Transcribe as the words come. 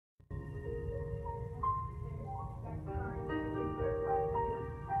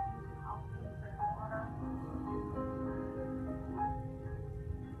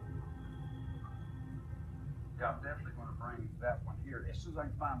soon as I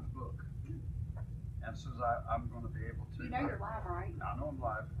can find the book. And as soon as I'm going to be able to. You know you're live, right? I know I'm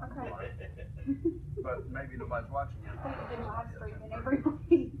live. Okay. I'm live. But maybe nobody's watching it. I think it's been live streaming every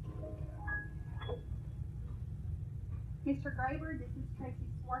week. Mr. Graber, this is Tracy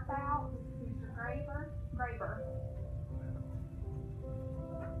Swarthout. This is Mr. Graber.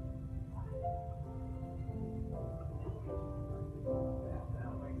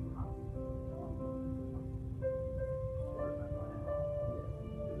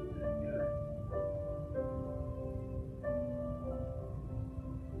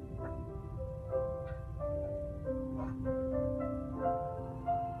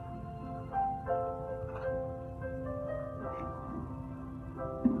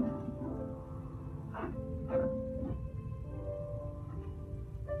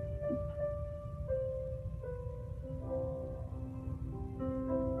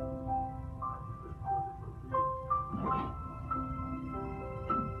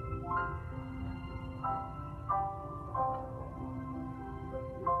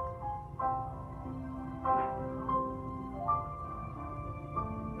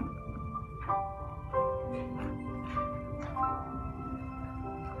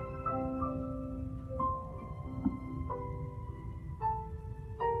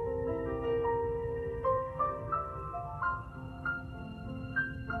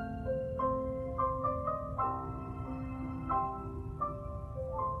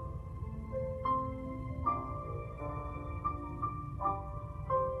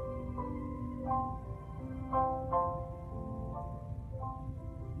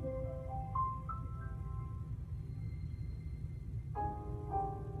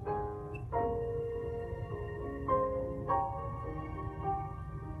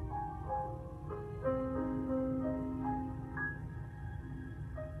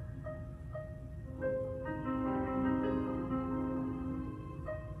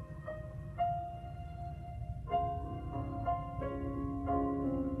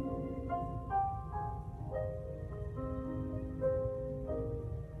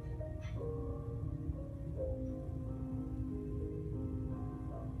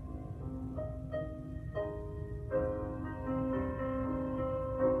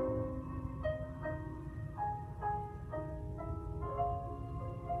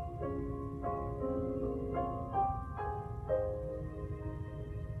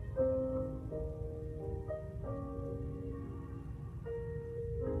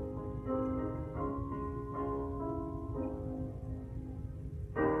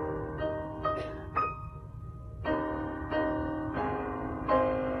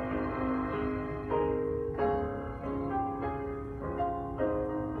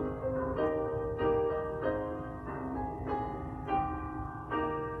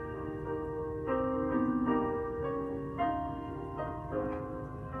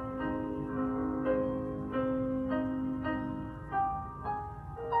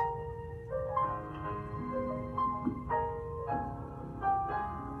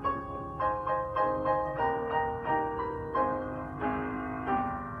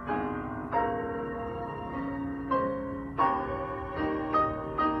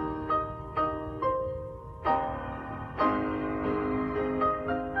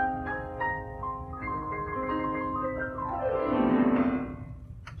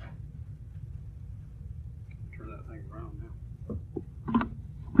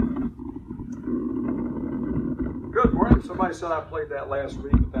 Good morning. Somebody said I played that last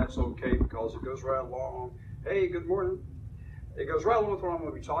week, but that's okay because it goes right along. Hey, good morning. It goes right along with what I'm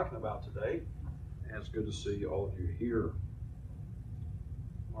going to be talking about today. And it's good to see all of you here.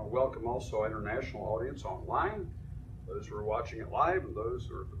 I want to welcome also our international audience online, those who are watching it live and those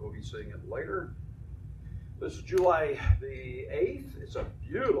who will be seeing it later. This is July the 8th. It's a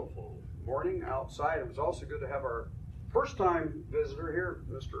beautiful morning outside. It was also good to have our first-time visitor here,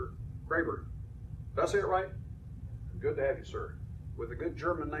 Mr. Graber. Did I say it right? Good to have you, sir. With a good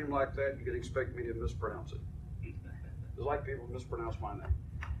German name like that, you can expect me to mispronounce it. It's like people mispronounce my name.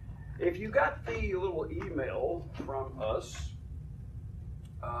 If you got the little email from us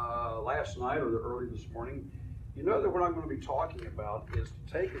last night or early this morning, you know that what I'm going to be talking about is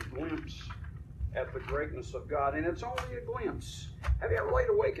to take a glimpse at the greatness of God. And it's only a glimpse. Have you ever laid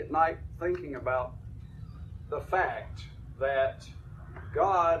awake at night thinking about the fact that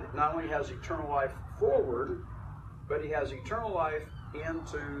God not only has eternal life forward, but he has eternal life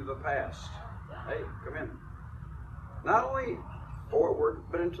into the past? Hey, come in. Not only forward,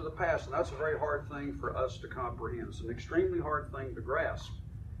 but into the past. And that's a very hard thing for us to comprehend. It's an extremely hard thing to grasp,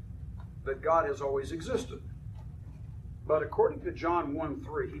 that God has always existed. But according to John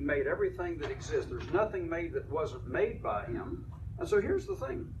 1:3, he made everything that exists. There's nothing made that wasn't made by him, And so here's the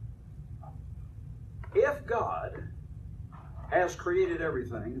thing. If God has created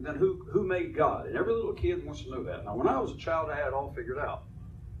everything, then who made God? And every little kid wants to know that. Now, when I was a child, I had it all figured out.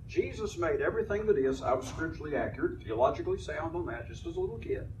 Jesus made everything that is. I was scripturally accurate, theologically sound on that, just as a little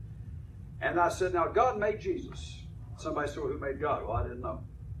kid. And I said, now, God made Jesus. Somebody said, well, who made God? Well, I didn't know.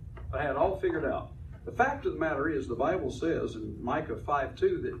 I had it all figured out. The fact of the matter is, the Bible says in Micah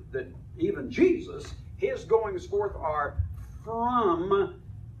 5:2 that even Jesus, his goings forth are from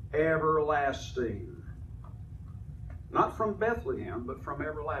everlasting. Not from Bethlehem, but from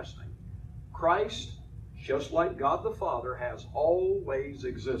everlasting. Christ, just like God the Father, has always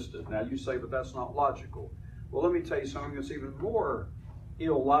existed. Now you say, but that's not logical. Well, let me tell you something that's even more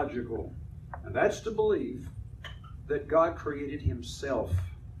illogical. And that's to believe that God created himself.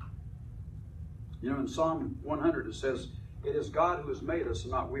 You know, in Psalm 100 it says, it is God who has made us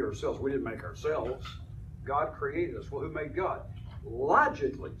and not we ourselves. We didn't make ourselves. God created us. Well, who made God?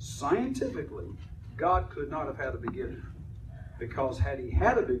 Logically, scientifically, God could not have had a beginning. Because had he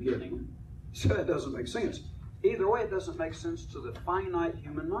had a beginning, so that doesn't make sense. Either way, it doesn't make sense to the finite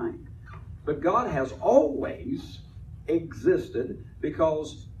human mind. But God has always existed,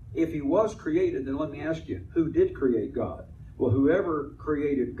 because if he was created, then let me ask you, who did create God? Well, whoever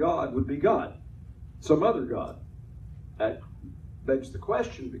created God would be God. Some other God. That begs the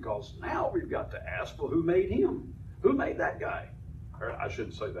question, because now we've got to ask, well, who made him? Who made that guy? Or I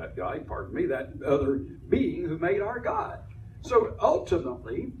shouldn't say that guy, pardon me, that other being who made our God. So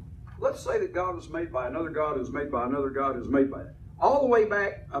ultimately, let's say that God was made by another God who's made by another God who's made by it. All the way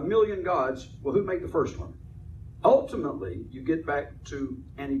back a million gods, well, who made the first one? Ultimately, you get back to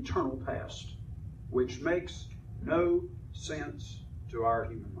an eternal past, which makes no sense to our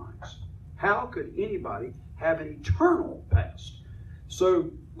human minds. How could anybody have an eternal past?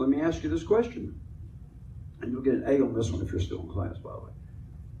 So let me ask you this question. And you'll get an A on this one if you're still in class, by the way.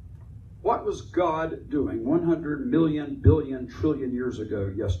 What was God doing 100 million, billion, trillion years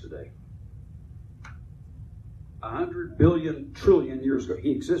ago yesterday? 100 billion, trillion years ago. He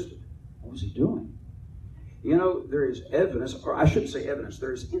existed. What was he doing? You know, there is evidence, or I shouldn't say evidence,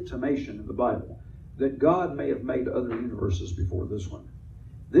 there is intimation in the Bible that God may have made other universes before this one.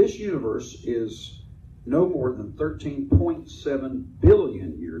 This universe is no more than 13.7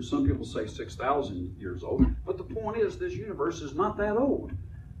 billion years. Some people say 6,000 years old. But the point is, this universe is not that old.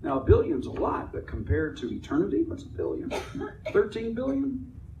 Now, a billion's a lot, but compared to eternity, what's a billion? 13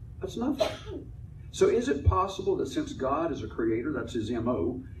 billion? That's nothing. So is it possible that since God is a creator, that's his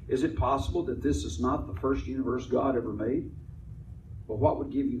M.O., is it possible that this is not the first universe God ever made? Well, what would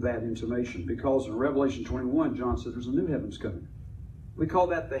give you that intimation? Because in Revelation 21, John said there's a new heavens coming. We call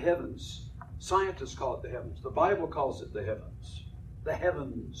that the heavens. Scientists call it the heavens. The Bible calls it the heavens. The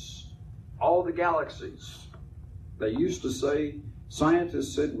heavens. All the galaxies. They used to say,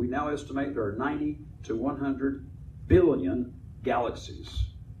 scientists said, we now estimate there are 90 to 100 billion galaxies.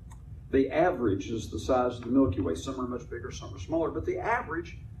 The average is the size of the Milky Way. Some are much bigger, some are smaller, but the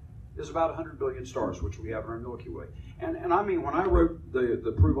average is about 100 billion stars, which we have in our Milky Way. And I mean, when I wrote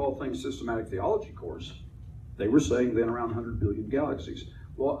the Prove All Things Systematic Theology course, they were saying then around 100 billion galaxies.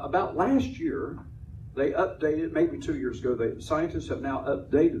 Well, about last year, they updated, maybe 2 years ago, scientists have now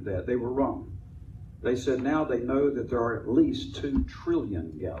updated that. They were wrong. They said now they know that there are at least 2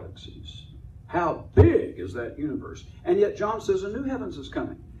 trillion galaxies. How big is that universe? And yet John says a new heavens is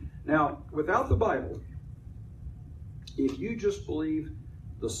coming. Now, without the Bible, if you just believe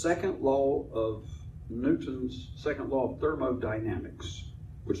the second law of Newton's second law of thermodynamics,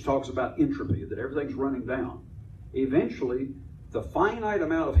 which talks about entropy, that everything's running down, eventually the finite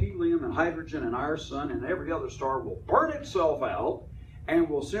amount of helium and hydrogen in our sun and every other star will burn itself out and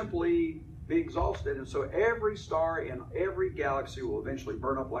will simply be exhausted. And so every star in every galaxy will eventually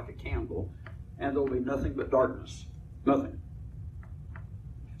burn up like a candle, and there will be nothing but darkness. Nothing.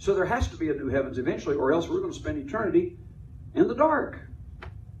 So there has to be a new heavens eventually, or else we're going to spend eternity in the dark.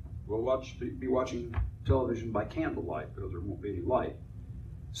 We'll be watching television by candlelight because there won't be any light.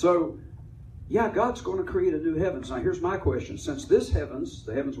 So, yeah, God's going to create a new heavens. Now, here's my question. Since this heavens,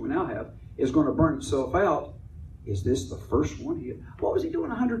 the heavens we now have, is going to burn itself out, is this the first one? What was he doing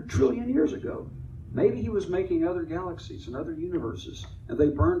 100 trillion years ago? Maybe he was making other galaxies and other universes, and they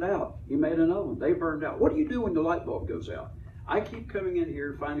burned out. He made another one. They burned out. What do you do when the light bulb goes out? I keep coming in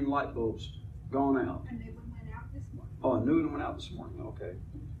here finding light bulbs gone out. A new one went out this morning. Oh, a new one went out this morning. Okay.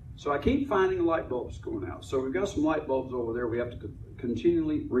 So I keep finding light bulbs going out. So we've got some light bulbs over there. We have to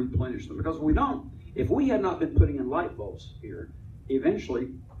continually replenish them. Because we don't. If we had not been putting in light bulbs here, eventually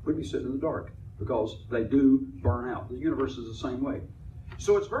we'd be sitting in the dark. Because they do burn out. The universe is the same way.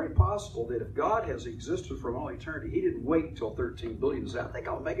 So it's very possible that if God has existed from all eternity, He didn't wait until 13 billion is out. I think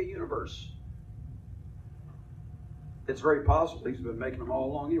I'll make a universe. It's very possible He's been making them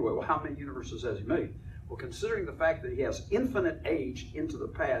all along anyway. Well, how many universes has He made? Well, considering the fact that He has infinite age into the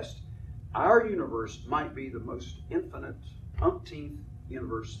past, our universe might be the most infinite, umpteenth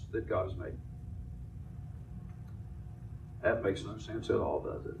universe that God has made. That makes no sense at all,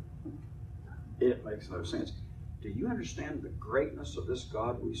 does it? It makes no sense. Do you understand the greatness of this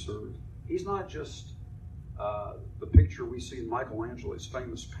God we serve? He's not just the picture we see in Michelangelo's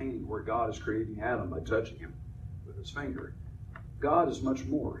famous painting where God is creating Adam by touching him with his finger. God is much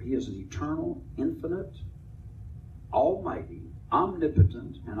more. He is an eternal, infinite, almighty,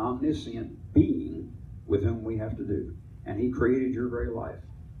 omnipotent, and omniscient being with whom we have to do. And He created your very life.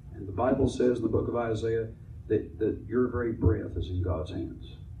 And the Bible says in the book of Isaiah that your very breath is in God's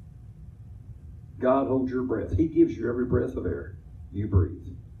hands. God holds your breath. He gives you every breath of air you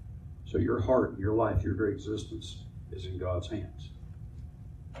breathe. So your heart, your life, your very existence is in God's hands.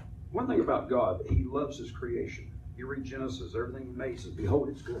 One thing about God, He loves His creation. You read Genesis, everything He made says, behold,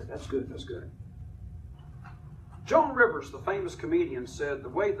 it's good. That's good. That's good. Joan Rivers, the famous comedian, said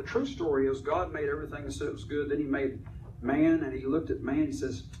the true story is God made everything and said it was good. Then He made man, and He looked at man. He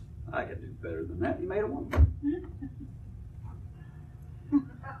says, I can do better than that. He made a woman.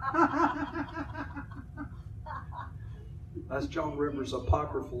 That's Joan Rivers'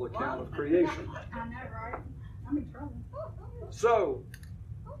 apocryphal account of creation. I know, right? I'm in trouble. So,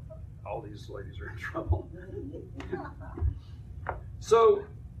 all these ladies are in trouble. So,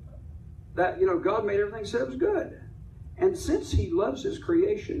 that, God made everything, said it was good. And since He loves His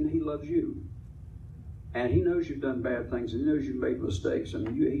creation, He loves you. And He knows you've done bad things, and He knows you've made mistakes, and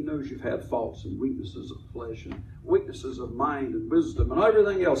He knows you've had faults and weaknesses of flesh and weaknesses of mind and wisdom and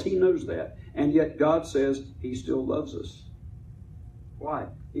everything else. He knows that. And yet God says He still loves us. Why?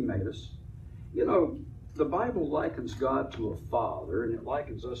 He made us. The Bible likens God to a father, and it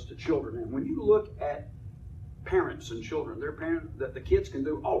likens us to children. And when you look at parents and children, that the kids can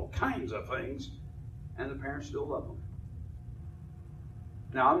do all kinds of things, and the parents still love them.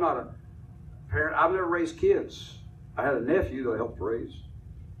 Now, I'm not a parent. I've never raised kids. I had a nephew that I helped raise.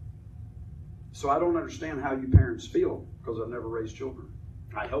 So I don't understand how you parents feel, because I've never raised children.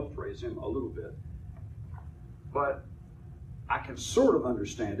 I helped raise him a little bit. But I can sort of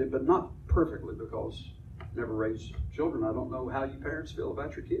understand it, but not perfectly, because I've never raised children. I don't know how you parents feel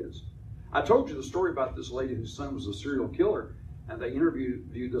about your kids. I told you the story about this lady whose son was a serial killer, and they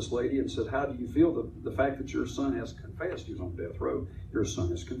interviewed this lady and said, how do you feel the fact that your son has confessed? He was on death row. Your son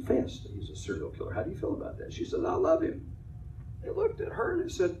has confessed that he's a serial killer. How do you feel about that? She said, I love him. They looked at her and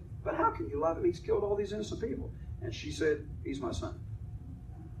they said, but how can you love him? He's killed all these innocent people. And she said, he's my son.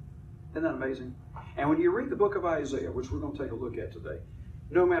 Isn't that amazing? And when you read the book of Isaiah, which we're going to take a look at today,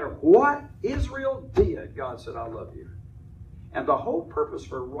 no matter what Israel did, God said, I love you. And the whole purpose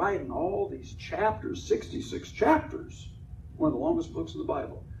for writing all these chapters, 66 chapters, one of the longest books in the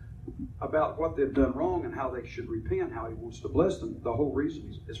Bible, about what they've done wrong and how they should repent, how He wants to bless them, the whole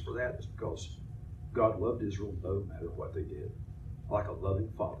reason is for that is because God loved Israel no matter what they did, like a loving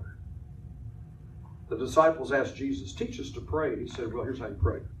father. The disciples asked Jesus, teach us to pray. And He said, well, here's how you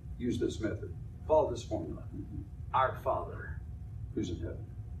pray. Use this method. Follow this formula. Our Father who's in heaven.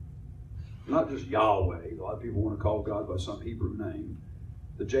 Not just Yahweh. A lot of people want to call God by some Hebrew name.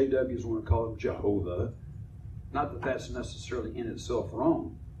 The JWs want to call Him Jehovah. Not that that's necessarily in itself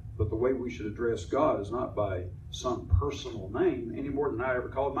wrong, but the way we should address God is not by some personal name, any more than I ever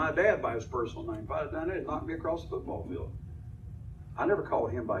called my dad by his personal name. If I had done it, it'd knock me across the football field. I never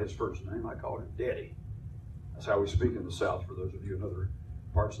called him by his first name. I called him Daddy. That's how we speak in the South, for those of you in other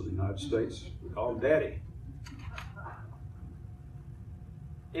parts of the United States. We call him Daddy.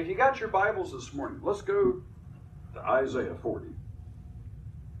 If you got your Bibles this morning, let's go to Isaiah 40.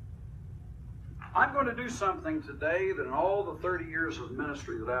 I'm going to do something today that in all the 30 years of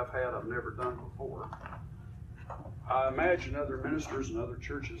ministry that I've had, I've never done before. I imagine other ministers and other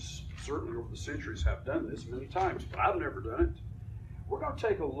churches, certainly over the centuries, have done this many times, but I've never done it. We're going to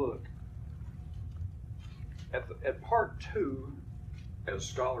take a look at part 2, as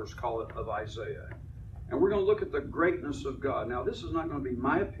scholars call it, of Isaiah. And we're going to look at the greatness of God. Now, this is not going to be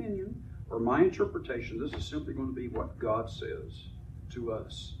my opinion or my interpretation. This is simply going to be what God says to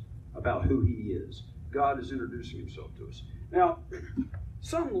us about who He is. God is introducing Himself to us. Now,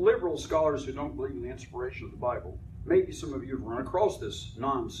 some liberal scholars who don't believe in the inspiration of the Bible, maybe some of you have run across this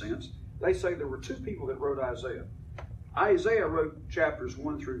nonsense. They say there were 2 people that wrote Isaiah. Isaiah wrote chapters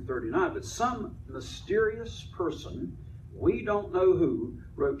 1 through 39, but some mysterious person, we don't know who,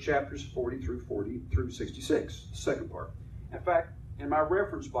 wrote chapters 40 through 66, the second part. In fact, in my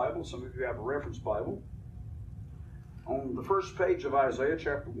reference Bible, some of you have a reference Bible, on the first page of Isaiah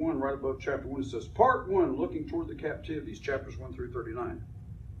chapter 1, right above chapter 1, it says, Part 1, looking toward the captivities, chapters 1 through 39.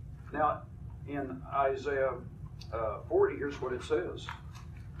 Now, in Isaiah 40, here's what it says.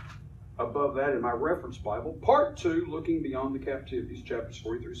 Above that in my reference Bible, Part 2, looking beyond the captivities, chapters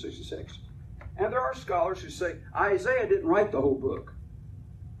 40 through 66. And there are scholars who say Isaiah didn't write the whole book.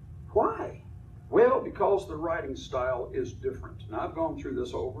 Why? Well, because the writing style is different. Now, I've gone through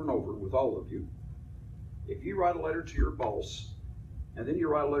this over and over with all of you. If you write a letter to your boss, and then you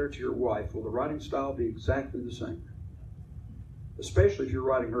write a letter to your wife, will the writing style be exactly the same? Especially if you're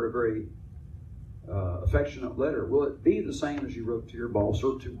writing her a very affectionate letter. Will it be the same as you wrote to your boss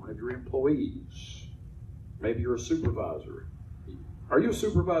or to one of your employees? Maybe you're a supervisor. Are you a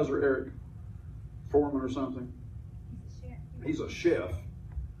supervisor, Eric? Foreman or something? He's a chef.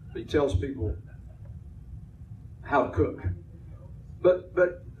 He tells people how to cook. But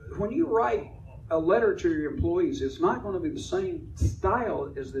when you write a letter to your employees, it's not going to be the same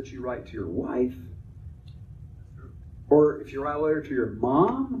style as that you write to your wife. Or if you write a letter to your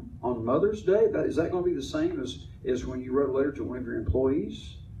mom on Mother's Day, is that going to be the same as when you wrote a letter to one of your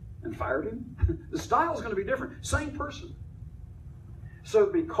employees and fired him? The style is going to be different. Same person. So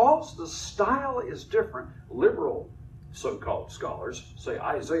because the style is different, liberal so-called scholars say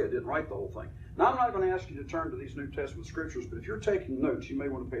Isaiah didn't write the whole thing. Now, I'm not going to ask you to turn to these New Testament scriptures, but if you're taking notes, you may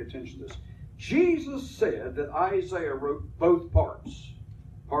want to pay attention to this. Jesus said that Isaiah wrote both parts,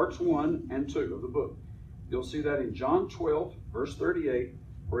 parts 1 and 2 of the book. You'll see that in John 12, verse 38,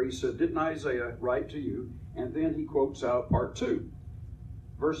 where he said, didn't Isaiah write to you? And then he quotes out part 2.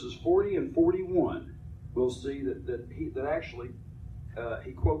 Verses 40 and 41, we'll see that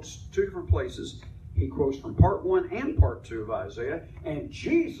he quotes two different places. He quotes from part 1 and part 2 of Isaiah. And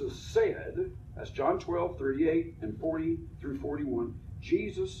Jesus said, that's John 12, 38 and 40 through 41,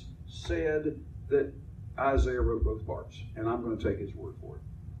 Jesus said that Isaiah wrote both parts. And I'm going to take his word for it.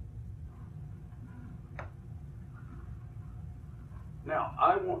 Now,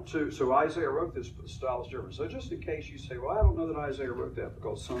 so Isaiah wrote this, but the style is different. So just in case you say, well, I don't know that Isaiah wrote that,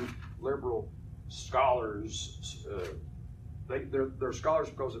 because some liberal scholars, they're scholars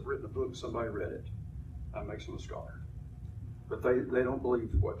because they've written a book and somebody read it. That makes them a scholar. But they don't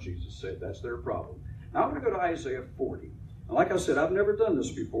believe what Jesus said. That's their problem. Now, I'm going to go to Isaiah 40. And like I said, I've never done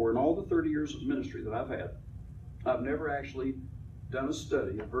this before. In all the 30 years of ministry that I've had, I've never actually done a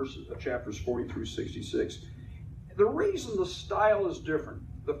study of chapters 40 through 66. The reason the style is different,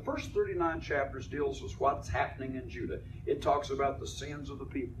 the first 39 chapters deals with what's happening in Judah. It talks about the sins of the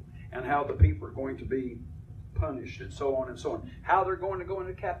people and how the people are going to be punished and so on and so on. How they're going to go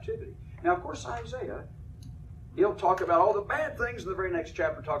into captivity. Now, of course, Isaiah, he'll talk about all the bad things, and the very next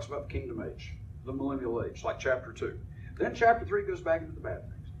chapter talks about the kingdom age, the millennial age, like chapter 2. Then chapter 3 goes back into the bad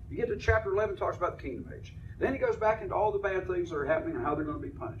things. You get to chapter 11, talks about the kingdom age. Then he goes back into all the bad things that are happening and how they're going to be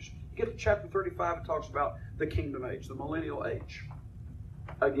punished. You get to chapter 35, it talks about the kingdom age, the millennial age.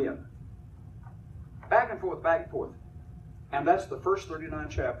 Again. Back and forth, back and forth. And that's the first 39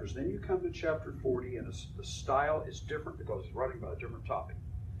 chapters. Then you come to chapter 40, and the style is different because it's writing about a different topic.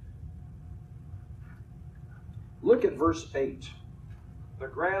 Look at verse 8. The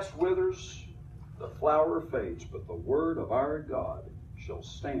grass withers, the flower fades, but the word of our God shall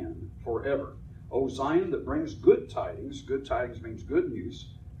stand forever. O Zion, that brings good tidings means good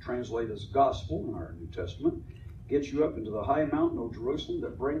news, translated as gospel in our New Testament, gets you up into the high mountain, O Jerusalem,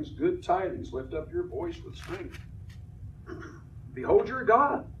 that brings good tidings. Lift up your voice with strength. Behold your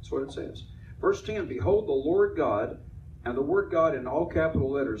God. That's what it says. Verse 10, behold the Lord God, and the word God in all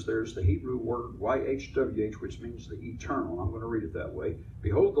capital letters, there's the Hebrew word YHWH, which means the eternal. I'm going to read it that way.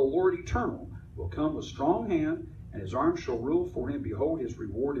 Behold, the Lord eternal will come with strong hand, and his arm shall rule for him. Behold, his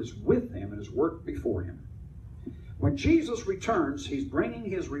reward is with him, and his work before him. When Jesus returns, he's bringing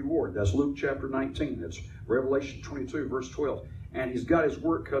his reward. That's Luke chapter 19. That's Revelation 22, verse 12. And he's got his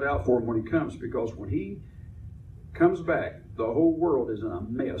work cut out for him when he comes, because when he comes back, the whole world is in a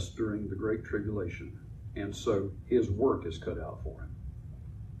mess during the Great Tribulation. And so his work is cut out for him.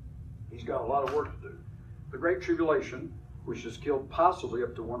 He's got a lot of work to do. The Great Tribulation, which has killed possibly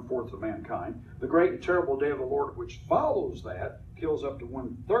up to 1/4 of mankind. The great and terrible day of the Lord, which follows that, kills up to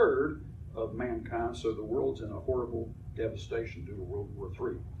 1/3 of mankind. So the world's in a horrible devastation due to World War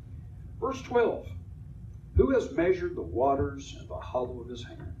III. Verse 12. Who has measured the waters in the hollow of his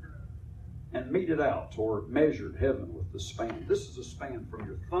hand, and meted out, or measured heaven with the span? This is a span from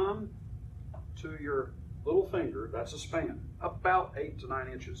your thumb to your little finger. That's a span, about 8 to 9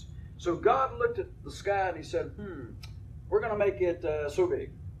 inches. So God looked at the sky and he said, we're going to make it so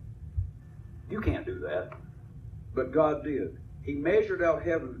big. You can't do that. But God did. He measured out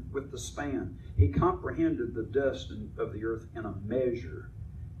heaven with the span. He comprehended the dust of the earth in a measure.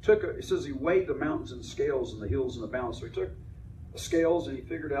 It says he weighed the mountains in scales and the hills in a balance. So he took the scales and he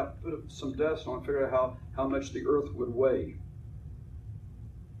figured out, put some dust on, figured out how much the earth would weigh.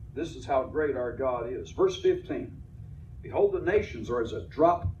 This is how great our God is. Verse 15. Behold, the nations are as a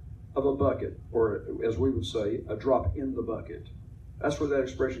drop of a bucket, or as we would say, a drop in the bucket. That's where that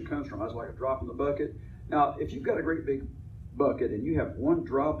expression comes from. That's like a drop in the bucket. Now, if you've got a great big bucket and you have one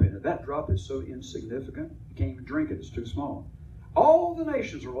drop in it, that drop is so insignificant, you can't even drink it. It's too small. All the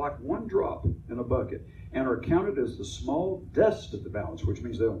nations are like one drop in a bucket and are counted as the small dust of the balance, which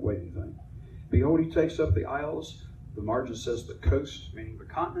means they don't weigh anything. Behold, he takes up the isles, the margin says the coast, meaning the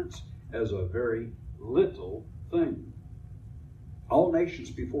continents, as a very little thing. All nations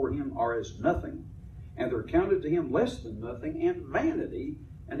before him are as nothing, and they're counted to him less than nothing, and vanity,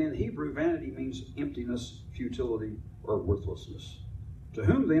 and in Hebrew, vanity means emptiness, futility, or worthlessness. To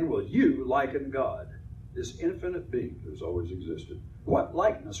whom then will you liken God, this infinite being who's always existed? What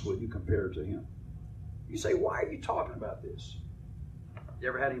likeness will you compare to him? You say, why are you talking about this? You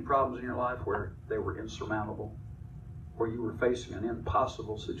ever had any problems in your life where they were insurmountable? Where you were facing an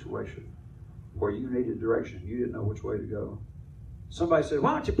impossible situation? Where you needed direction, you didn't know which way to go? Somebody said,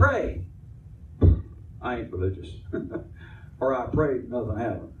 why don't you pray? I ain't religious. Or I prayed, nothing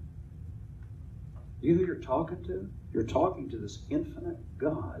happened. You know who you're talking to? You're talking to this infinite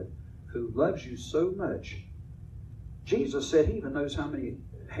God who loves you so much. Jesus said he even knows how many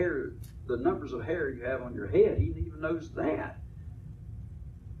hair, the numbers of hair you have on your head. He even knows that.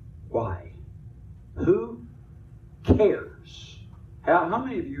 Why? Who cares? How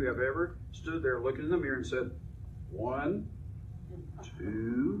many of you have ever stood there looking in the mirror and said, 1,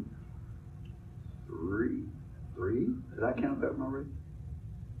 2, 3. Did I count that one already?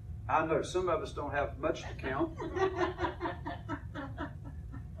 I know some of us don't have much to count. A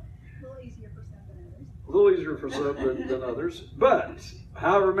little easier for some than others. But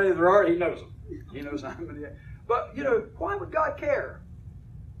however many there are, he knows them. He knows how many. But, you know, why would God care?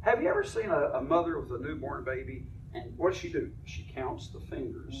 Have you ever seen a mother with a newborn baby? And what does she do? She counts the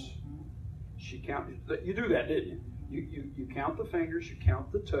fingers. She counts. You do that, didn't you? You count the fingers, you count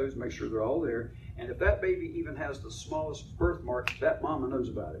the toes, make sure they're all there. And if that baby even has the smallest birthmark, that mama knows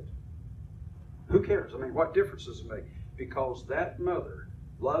about it. Who cares? I mean, what difference does it make? Because that mother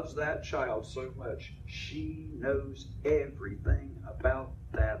loves that child so much, she knows everything about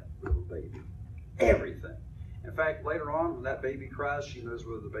that little baby. Everything. In fact, later on, when that baby cries, she knows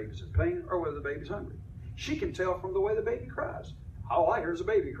whether the baby's in pain or whether the baby's hungry. She can tell from the way the baby cries. All I hear is a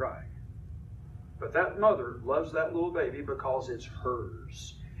baby crying. But that mother loves that little baby because it's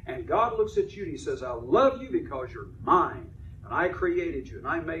hers. And God looks at you and he says, I love you because you're mine. And I created you and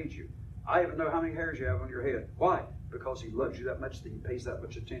I made you. I even know how many hairs you have on your head. Why? Because he loves you that much that he pays that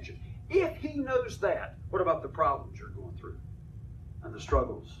much attention. If he knows that, what about the problems you're going through? And the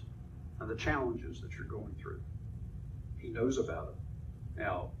struggles and the challenges that you're going through? He knows about them.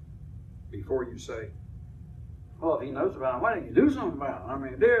 Now, before you say, well, if he knows about it, why didn't you do something about it? I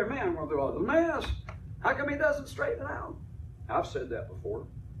mean, dear man, I'm going through all this mess. How come he doesn't straighten it out? I've said that before.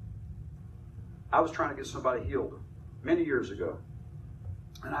 I was trying to get somebody healed many years ago.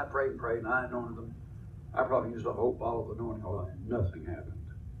 And I prayed and prayed, and I anointed them. I probably used a whole bottle of anointing oil, and nothing happened.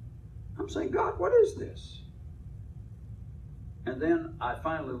 I'm saying, God, what is this? And then I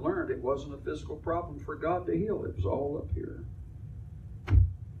finally learned it wasn't a physical problem for God to heal. It was all up here.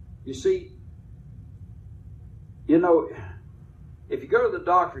 You see, you know, if you go to the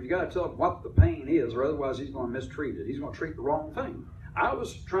doctor, you got to tell him what the pain is, or otherwise he's going to mistreat it. He's going to treat the wrong thing. I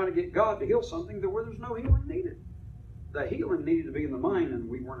was trying to get God to heal something where there's no healing needed. The healing needed to be in the mind, and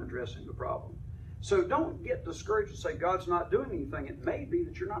we weren't addressing the problem. So don't get discouraged and say God's not doing anything. It may be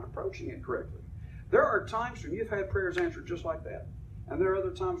that you're not approaching it correctly. There are times when you've had prayers answered just like that. And there are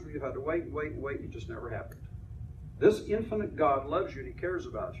other times when you've had to wait and wait and wait, and it just never happened. This infinite God loves you and he cares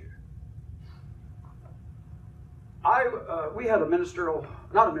about you. We had not a ministerial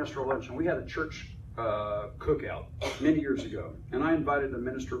luncheon, we had a church cookout many years ago. And I invited a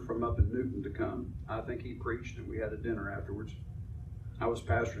minister from up in Newton to come. I think he preached and we had a dinner afterwards. I was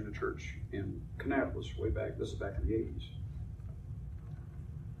pastoring a church in Kannapolis this is back in the 80s.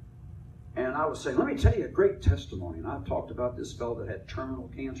 And I was saying, let me tell you a great testimony. And I talked about this fellow that had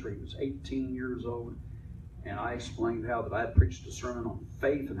terminal cancer. He was 18 years old. And I explained how that I had preached a sermon on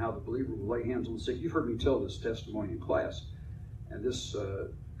faith and how the believer will lay hands on the sick. You've heard me tell this testimony in class. And this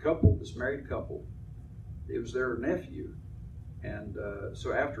this married couple, it was their nephew. And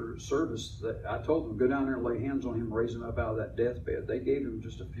so after service, I told them, go down there and lay hands on him, raise him up out of that deathbed. They gave him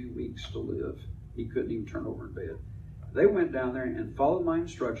just a few weeks to live. He couldn't even turn over in bed. They went down there and followed my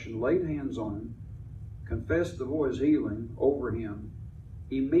instruction, laid hands on him, confessed the boy's healing over him.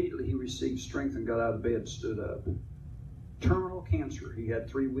 Immediately he received strength and got out of bed, stood up. Terminal cancer. He had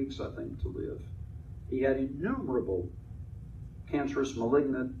 3 weeks, I think, to live. He had innumerable cancerous,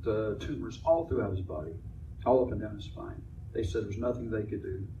 malignant tumors all throughout his body, all up and down his spine. They said there's nothing they could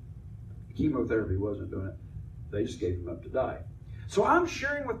do. Chemotherapy wasn't doing it. They just gave him up to die. So I'm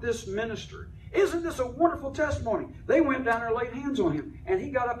sharing with this minister. Isn't this a wonderful testimony? They went down there, laid hands on him, and he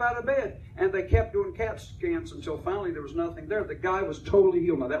got up out of bed. And they kept doing CAT scans until finally there was nothing there. The guy was totally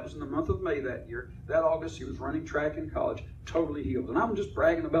healed. Now, that was in the month of May that year. That August, he was running track in college, totally healed. And I'm just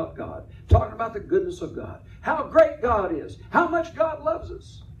bragging about God, talking about the goodness of God, how great God is, how much God loves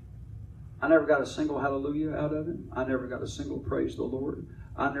us. I never got a single hallelujah out of him. I never got a single praise the Lord.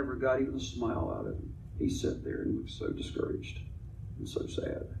 I never got even a smile out of him. He sat there and looked so discouraged and so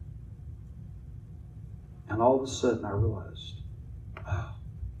sad. And all of a sudden I realized, oh,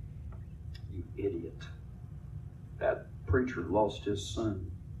 you idiot. That preacher lost his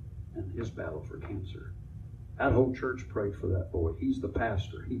son in his battle for cancer. That whole church prayed for that boy. He's the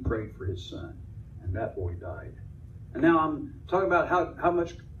pastor. He prayed for his son. And that boy died. And now I'm talking about how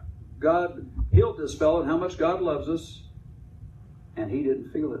much God healed this fellow and how much God loves us. And he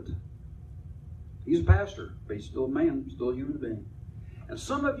didn't feel it. He's a pastor, but he's still a man, still a human being. And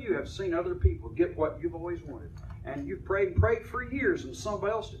some of you have seen other people get what you've always wanted. And you've prayed for years, and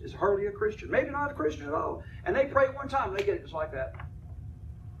somebody else is hardly a Christian. Maybe not a Christian at all. And they pray one time, and they get it just like that.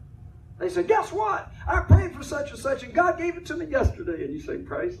 They say, guess what? I prayed for such and such, and God gave it to me yesterday. And you say,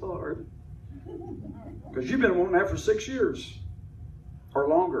 praise the Lord. Because you've been wanting that for 6 years or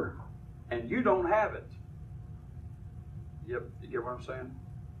longer, and you don't have it. Yep, you get what I'm saying?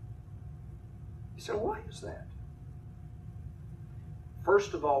 You say, why is that?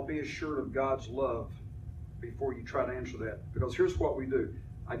 First of all, be assured of God's love before you try to answer that. Because here's what we do.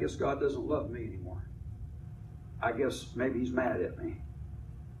 I guess God doesn't love me anymore. I guess maybe He's mad at me.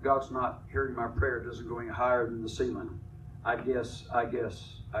 God's not hearing my prayer. It doesn't go any higher than the ceiling. I guess.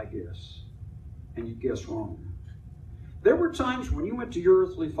 And you guess wrong. There were times when you went to your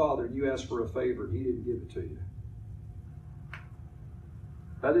earthly father and you asked for a favor and He didn't give it to you.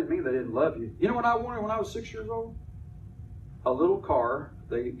 That didn't mean they didn't love you. You know what I wanted when I was 6 years old? A little car.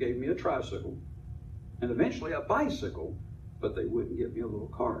 They gave me a tricycle. And eventually a bicycle. But they wouldn't give me a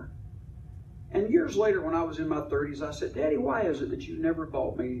little car. And years later, when I was in my 30s, I said, Daddy, why is it that you never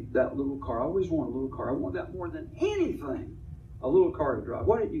bought me that little car? I always wanted a little car. I want that more than anything. A little car to drive.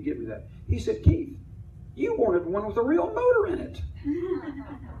 Why didn't you give me that? He said, Keith, you wanted one with a real motor in it.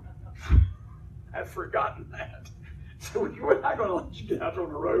 I'd forgotten that. So we're not going to let you get out on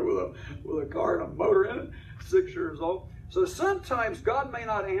the road with a car and a motor in it, 6 years old. So sometimes God may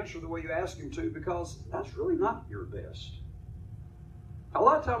not answer the way you ask Him to because that's really not your best. A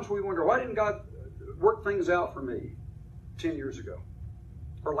lot of times we wonder, why didn't God work things out for me 10 years ago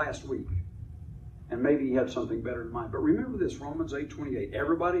or last week? And maybe He had something better in mind. But remember this, Romans 8:28.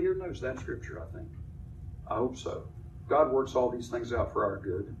 Everybody here knows that scripture, I think. I hope so. God works all these things out for our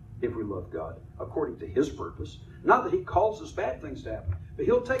good if we love God, according to His purpose. Not that He causes bad things to happen, but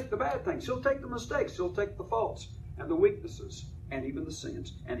He'll take the bad things. He'll take the mistakes. He'll take the faults and the weaknesses and even the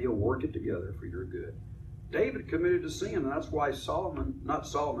sins, and He'll work it together for your good. David committed a sin, and that's why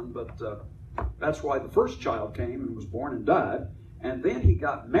that's why the first child came and was born and died. And then he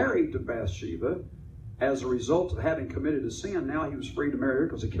got married to Bathsheba as a result of having committed a sin. Now he was free to marry her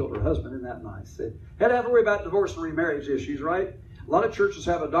because he killed her husband. Isn't that nice? They had to have to worry about divorce and remarriage issues, right? A lot of churches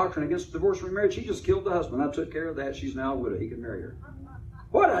have a doctrine against divorce and remarriage. He just killed the husband. I took care of that. She's now a widow. He can marry her.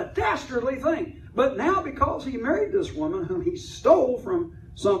 What a dastardly thing. But now because he married this woman whom he stole from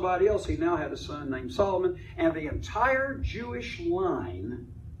somebody else, he now had a son named Solomon. And the entire Jewish line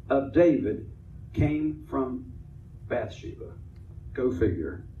of David came from Bathsheba. Go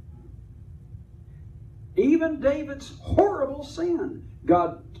figure. Even David's horrible sin,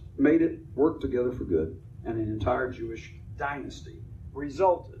 God made it work together for good. And an entire Jewish dynasty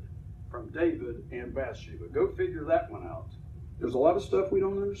resulted from David and Bathsheba. Go figure that one out. There's a lot of stuff we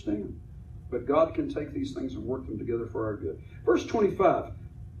don't understand. But God can take these things and work them together for our good. Verse 25.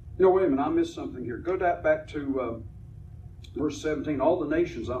 No, wait a minute. I missed something here. Go back to verse 17. All the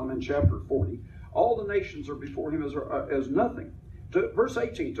nations, I'm in chapter 40. All the nations are before Him as nothing. Verse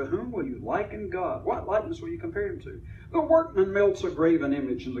 18, to whom will you liken God? What likeness will you compare Him to? The workman melts a graven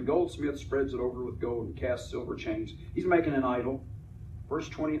image, and the goldsmith spreads it over with gold and casts silver chains. He's making an idol. Verse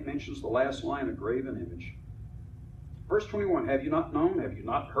 20, it mentions the last line, a graven image. Verse 21, have you not known? Have you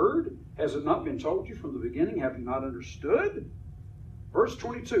not heard? Has it not been told you from the beginning? Have you not understood? Verse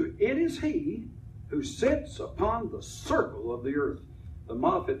 22, it is He who sits upon the circle of the earth. The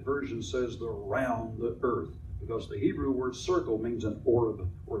Moffat version says the round the earth, because the Hebrew word circle means an orb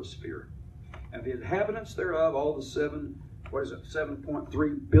or a sphere. And the inhabitants thereof, all the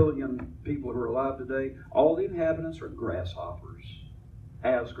 7.3 billion people who are alive today, all the inhabitants are grasshoppers,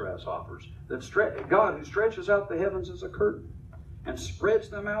 as grasshoppers. God, who stretches out the heavens as a curtain and spreads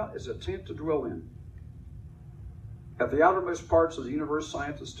them out as a tent to dwell in. At the outermost parts of the universe,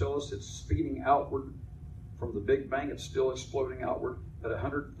 scientists tell us it's speeding outward from the Big Bang. It's still exploding outward at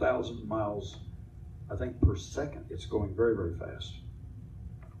 100,000 miles, I think, per second. It's going very, very fast.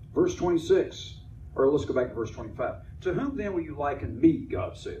 Verse 26, or let's go back to verse 25. To whom then will you liken me,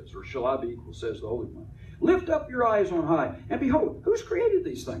 God says, or shall I be equal, says the Holy One? Lift up your eyes on high, and behold, who's created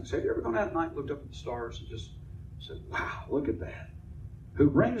these things? Have you ever gone out at night and looked up at the stars and just said, wow, look at that? Who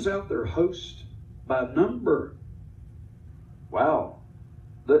brings out their host by number? Wow.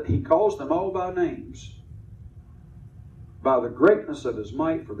 He calls them all by names. By the greatness of his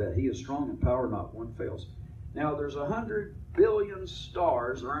might, for that he is strong in power, not one fails. Now, there's 100 billion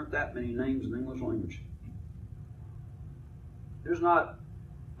stars. There aren't that many names in the English language.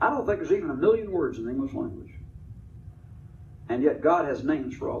 I don't think there's even 1 million words in the English language. And yet God has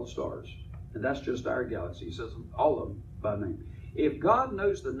names for all the stars. And that's just our galaxy. He says all of them by name. If God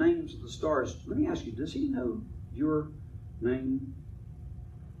knows the names of the stars, let me ask you, does he know your name,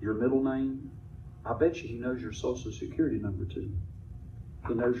 your middle name? I bet you he knows your social security number too.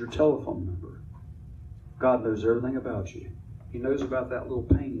 He knows your telephone number. God knows everything about you. He knows about that little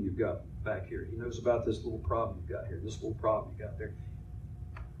pain you've got back here. He knows about this little problem you've got here, this little problem you got there.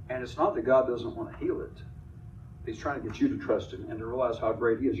 And it's not that God doesn't want to heal it. He's trying to get you to trust him and to realize how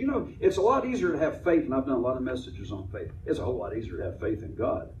great he is. You know, it's a lot easier to have faith, and I've done a lot of messages on faith. It's a whole lot easier to have faith in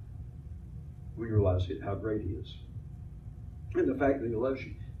God when you realize how great he is. And the fact that he loves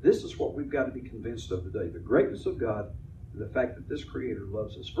you. This is what we've got to be convinced of today. The greatness of God and the fact that this Creator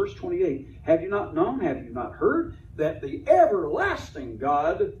loves us. Verse 28, have you not known, have you not heard, that the everlasting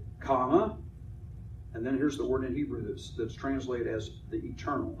God, comma, and then here's the word in Hebrew that's translated as the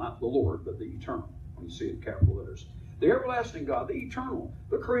eternal, not the Lord, but the eternal, when you see it in capital letters. The everlasting God, the eternal,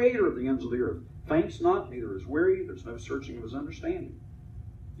 the Creator of the ends of the earth, faints not, neither is weary, there's no searching of his understanding.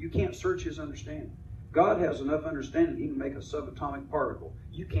 You can't search his understanding. God has enough understanding, he can make a subatomic particle.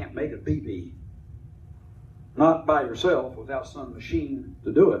 You can't make a BB. Not by yourself, without some machine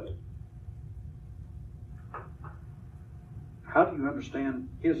to do it. How do you understand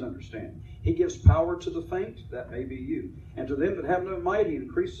his understanding? He gives power to the faint, that may be you. And to them that have no might, he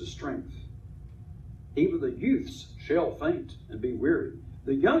increases strength. Even the youths shall faint and be weary.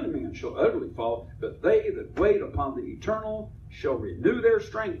 The young men shall utterly fall, but they that wait upon the eternal shall renew their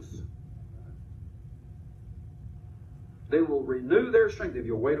strength. They will renew their strength if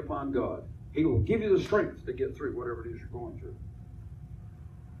you'll wait upon God. He will give you the strength to get through whatever it is you're going through.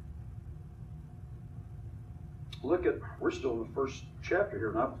 We're still in the first chapter here,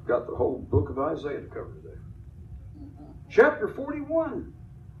 and I've got the whole book of Isaiah to cover today. Chapter 41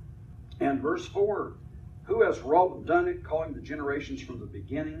 and verse 4. Who has wrought and done it, calling the generations from the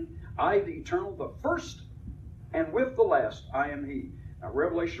beginning? I, the eternal, the first, and with the last, I am he. Now,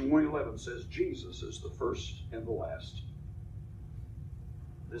 Revelation 1:11 says Jesus is the first and the last.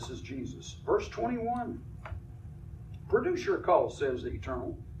 This is Jesus. Verse 21. Produce your cause, says the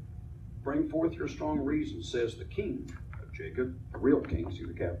eternal. Bring forth your strong reason, says the King of Jacob, a real king, see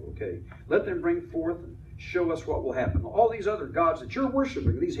the capital K. Let them bring forth and show us what will happen. All these other gods that you're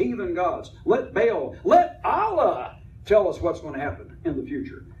worshiping, these heathen gods, let Baal, let Allah tell us what's going to happen in the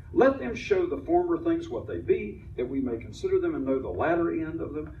future. Let them show the former things what they be, that we may consider them and know the latter end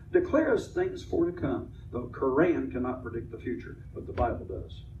of them. Declare us things for to come. The Quran cannot predict the future, but the Bible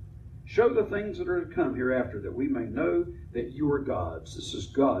does. Show the things that are to come hereafter, that we may know that you are gods. This is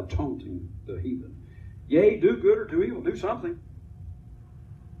God taunting the heathen. Yea, do good or do evil, do something.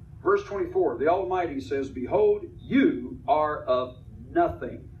 Verse 24, the Almighty says, behold, you are of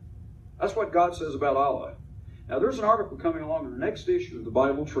nothing. That's what God says about Allah. Now, there's an article coming along in the next issue of the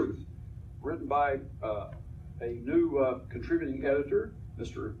Bible Truth, written by a new contributing editor,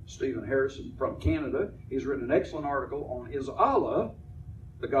 Mr. Stephen Harrison from Canada. He's written an excellent article on, is Allah,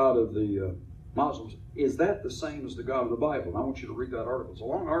 the God of the Muslims, is that the same as the God of the Bible? And I want you to read that article. It's a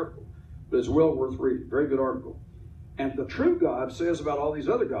long article, but it's well worth reading. Very good article. And the true God says about all these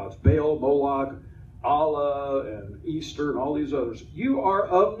other gods, Baal, Moloch, Allah, and Easter, and all these others, you are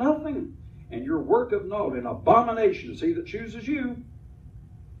of nothing, and your work of naught, an abomination is he that chooses you.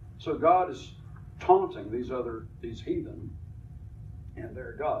 So God is taunting these heathen and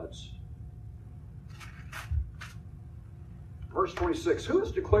their gods. Verse 26, who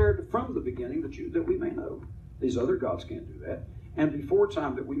has declared from the beginning that we may know? These other gods can't do that. And before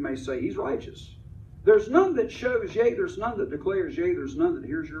time that we may say he's righteous. There's none that shows, yea, there's none that declares, yea, there's none that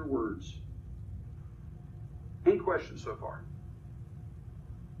hears your words. Any questions so far?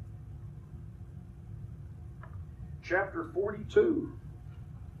 Chapter 42,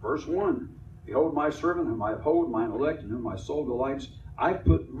 verse 1. Behold my servant whom I uphold, mine elect, in whom my soul delights. I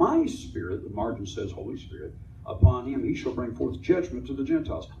put my spirit, the margin says Holy Spirit, upon him. He shall bring forth judgment to the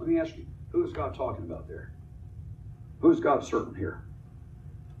Gentiles. Let me ask you, who is God talking about there? Who is God's servant here?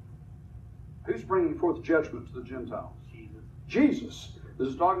 Who's bringing forth judgment to the Gentiles? Jesus. Jesus. This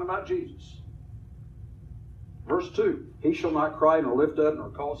is talking about Jesus. Verse 2. He shall not cry nor lift up nor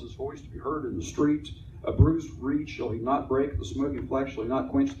cause his voice to be heard in the streets. A bruised reed shall he not break. The smoking flax shall he not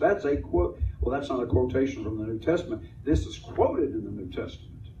quench. That's a quote. Well, that's not a quotation from the New Testament. This is quoted in the New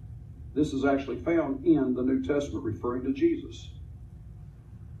Testament. This is actually found in the New Testament referring to Jesus.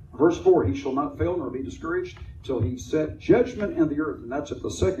 Verse 4, he shall not fail nor be discouraged till he set judgment in the earth, and that's at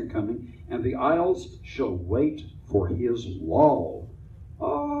the second coming, and the isles shall wait for his law.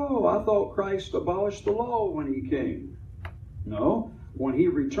 Oh, I thought Christ abolished the law when he came. No, when he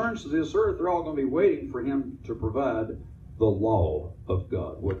returns to this earth, they're all going to be waiting for him to provide the law of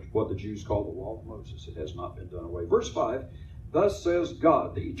God, what the Jews call the law of Moses. It has not been done away. Verse 5, thus says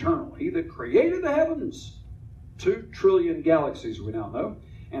God, the eternal, he that created the heavens, 2 trillion galaxies we now know,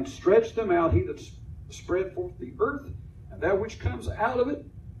 and stretched them out, he that spread forth the earth, and that which comes out of it,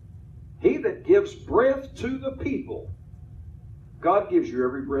 he that gives breath to the people. God gives you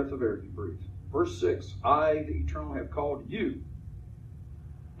every breath of air you breathe. Verse 6, I, the eternal, have called you,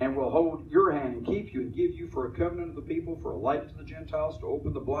 and will hold your hand and keep you and give you for a covenant of the people, for a light to the Gentiles, to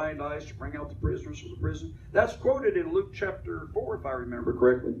open the blind eyes, to bring out the prisoners from the prison. That's quoted in Luke chapter 4, if I remember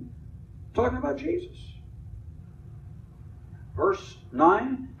correctly, talking about Jesus. Verse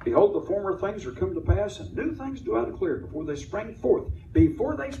 9, behold, the former things are come to pass, and new things do I declare before they spring forth.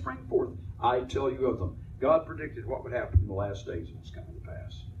 Before they spring forth, I tell you of them. God predicted what would happen in the last days, and it's coming to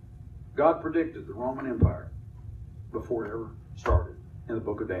pass. God predicted the Roman Empire before it ever started in the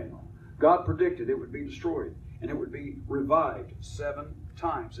book of Daniel. God predicted it would be destroyed, and it would be revived 7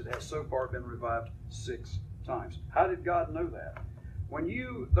 times. It has so far been revived 6 times. How did God know that? When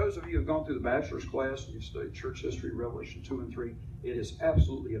those of you who have gone through the bachelor's class and you studied church history, Revelation 2 and 3, it is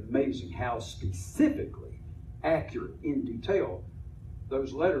absolutely amazing how specifically accurate in detail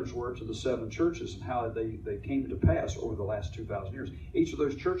those letters were to the 7 churches and how they came to pass over the last 2,000 years. Each of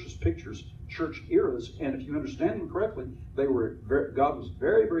those churches pictures church eras, and if you understand them correctly, God was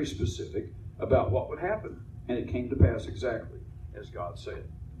very, very specific about what would happen, and it came to pass exactly as God said.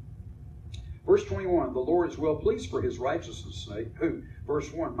 Verse 21, the Lord is well pleased for his righteousness' sake. Who?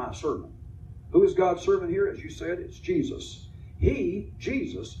 Verse 1, my servant. Who is God's servant here? As you said, it's Jesus. He,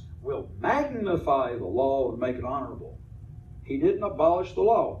 Jesus, will magnify the law and make it honorable. He didn't abolish the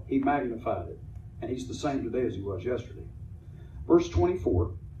law. He magnified it. And he's the same today as he was yesterday. Verse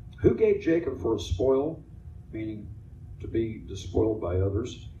 24, who gave Jacob for a spoil, meaning to be despoiled by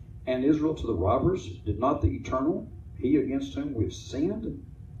others, and Israel to the robbers? Did not the Eternal, he against whom we've sinned?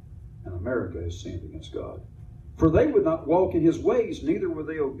 And America has sinned against God. For they would not walk in his ways, neither were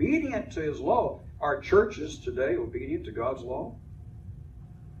they obedient to his law. Are churches today obedient to God's law?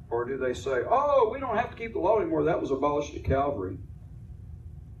 Or do they say, oh, we don't have to keep the law anymore, that was abolished at Calvary?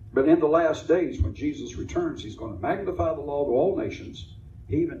 But in the last days, when Jesus returns, he's going to magnify the law to all nations.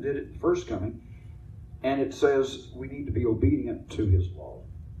 He even did it in the first coming. And it says we need to be obedient to his law.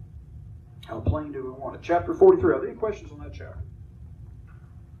 How plain do we want it? Chapter 43. Are there any questions on that chapter?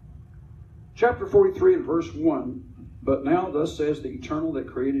 Chapter 43 and verse 1. But now thus says the Eternal that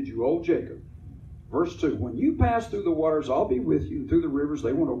created you, O Jacob. Verse 2. When you pass through the waters, I'll be with you. Through the rivers,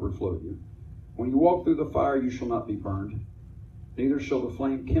 they won't overflow you. When you walk through the fire, you shall not be burned. Neither shall the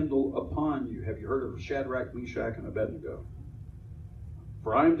flame kindle upon you. Have you heard of Shadrach, Meshach, and Abednego?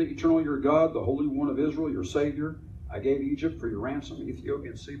 For I am the Eternal your God, the Holy One of Israel, your Savior. I gave Egypt for your ransom,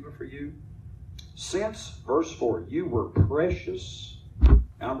 Ethiopia and Seba for you. Since, verse 4, you were precious.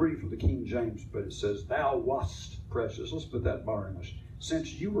 Now I'm reading from the King James, but it says, thou wast precious. Let's put that in modern English.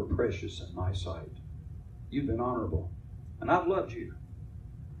 Since you were precious in my sight, you've been honorable, and I've loved you.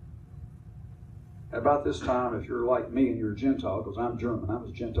 About this time, if you're like me and you're a Gentile, because I'm German, I'm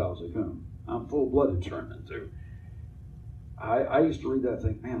as Gentile as they come. I'm full-blooded German, too. I used to read that and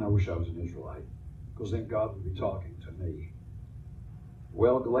think, man, I wish I was an Israelite, because then God would be talking to me.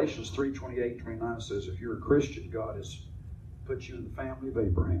 Well, Galatians 3:28-29 says, if you're a Christian, God has put you in the family of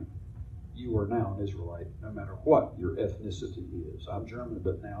Abraham. You are now an Israelite, no matter what your ethnicity is. I'm German,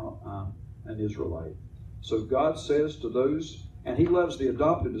 but now I'm an Israelite. So God says to those, and he loves the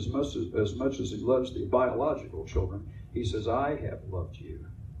adopted as much as he loves the biological children. He says, I have loved you.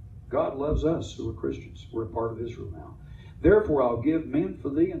 God loves us who are Christians. We're a part of Israel now. Therefore I'll give men for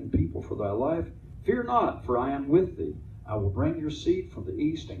thee and people for thy life. Fear not, for I am with thee. I will bring your seed from the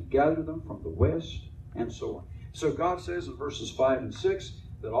east and gather them from the west, and so on. So God says in verses 5 and 6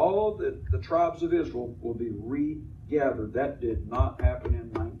 that all the tribes of Israel will be regathered. That did not happen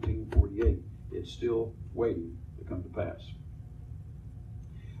in 1948. It's still waiting to come to pass.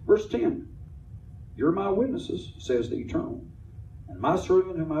 Verse 10, you're my witnesses, says the Eternal, and my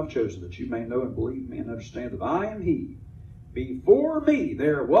servant whom I've chosen, that you may know and believe me and understand that I am he. Before me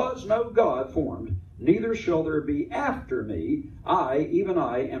there was no God formed, neither shall there be after me. I, even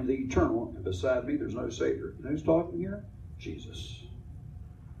I, am the Eternal, and beside me there's no Savior. And who's talking here? Jesus.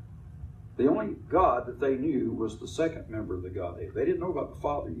 The only God that they knew was the second member of the Godhead. They didn't know about the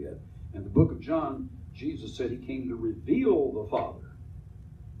Father yet. In the book of John, Jesus said he came to reveal the Father.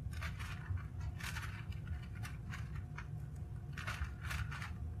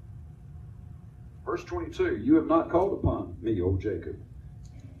 Verse 22, you have not called upon me, O Jacob.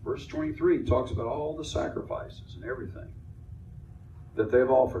 Verse 23 talks about all the sacrifices and everything that they've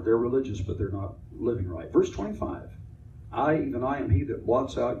offered. They're religious, but they're not living right. Verse 25, I, even I, am he that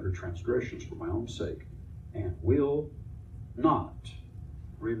blots out your transgressions for my own sake, and will not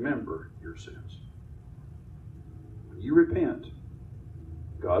remember your sins. When you repent,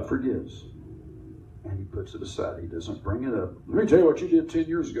 God forgives, and he puts it aside. He doesn't bring it up. Let me tell you what you did 10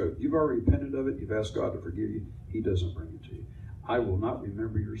 years ago. You've already repented of it. You've asked God to forgive you. He doesn't bring it to you. I will not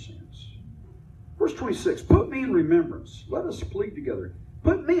remember your sins. Verse 26, put me in remembrance. Let us plead together.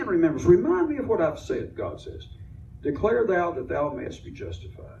 Put me in remembrance. Remind me of what I've said, God says. Declare thou that thou mayest be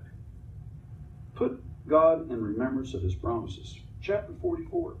justified. Put God in remembrance of his promises. Chapter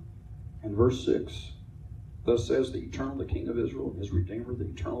 44 and verse 6. Thus says the Eternal, the King of Israel, and his Redeemer, the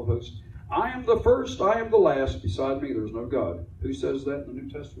Eternal host. I am the first, I am the last. Beside me there is no God. Who says that in the New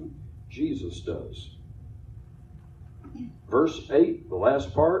Testament? Jesus does. Verse 8, the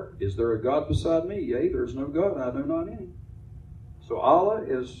last part, is there a God beside me? Yea, there is no God, I know not any. So Allah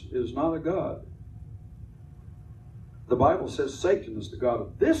is not a God. The Bible says Satan is the God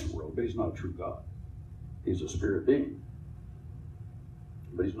of this world, but he's not a true God. He's a spirit being.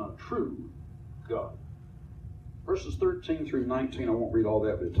 But he's not a true God. Verses 13 through 19, I won't read all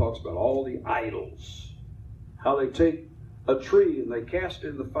that, but it talks about all the idols. How they take a tree and they cast it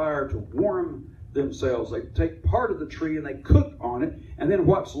in the fire to warm themselves. They take part of the tree and they cook on it, and then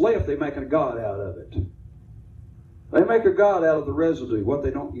what's left, they make a god out of it. They make a god out of the residue, what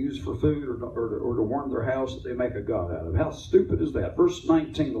they don't use for food or to warm their house, they make a god out of. How stupid is that? Verse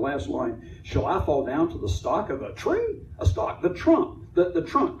 19, the last line, shall I fall down to the stock of a tree? A stock, the trunk,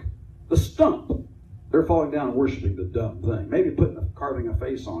 the stump. They're falling down and worshiping the dumb thing. Maybe carving a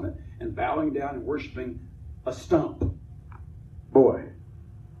face on it and bowing down and worshiping a stump. Boy,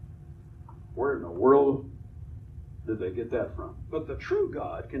 where in the world did they get that from? But the true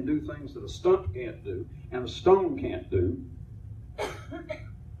God can do things that a stump can't do and a stone can't do.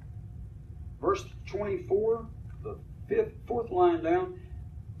 Verse 24, the fourth line down,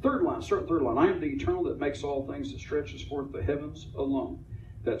 third line, I am the Eternal that makes all things, that stretches forth the heavens alone,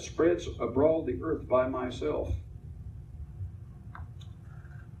 that spreads abroad the earth by myself,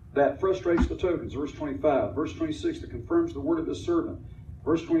 that frustrates the tokens. Verse 25. Verse 26, that confirms the word of his servant.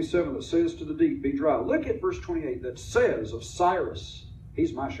 Verse 27, that says to the deep, be dry. Look at verse 28, that says of Cyrus,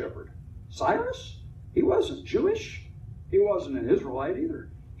 he's my shepherd. Cyrus? He wasn't Jewish. He wasn't an Israelite either.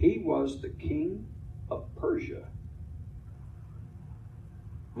 He was the king of Persia.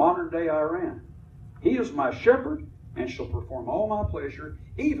 Modern day Iran. He is my shepherd, and shall perform all my pleasure,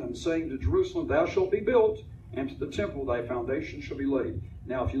 even saying to Jerusalem, thou shalt be built, and to the temple thy foundation shall be laid.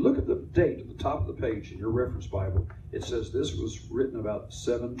 Now, if you look at the date at the top of the page in your reference Bible, it says this was written about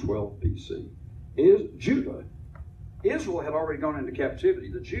 712 BC. Israel had already gone into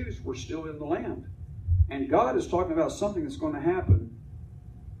captivity. The Jews were still in the land. And God is talking about something that's going to happen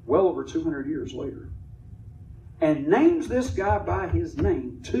well over 200 years later. And names this guy by his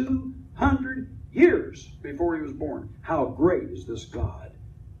name 200 years before he was born. How great is this God?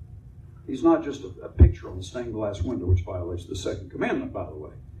 He's not just a picture on the stained glass window, which violates the second commandment, by the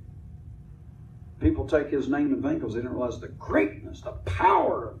way. People take his name in vain because they don't realize the greatness, the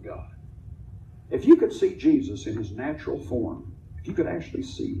power of God. If you could see Jesus in his natural form, if you could actually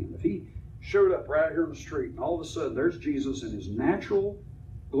see him, if he showed up right here in the street and all of a sudden there's Jesus in his natural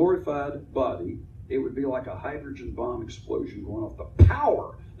glorified body, it would be like a hydrogen bomb explosion going off. The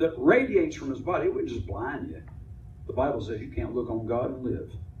power that radiates from his body, it would just blind you. The Bible says you can't look on God and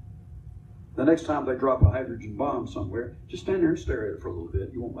live. The next time they drop a hydrogen bomb somewhere, just stand there and stare at it for a little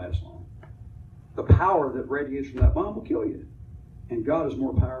bit. You won't last long. The power that radiates from that bomb will kill you. And God is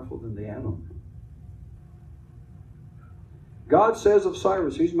more powerful than the atom. God says of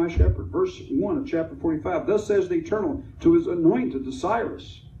Cyrus, he's my shepherd. Verse 1 of chapter 45, thus says the Eternal to his anointed, to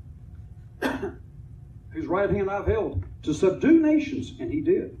Cyrus, whose right hand I've held, to subdue nations, and he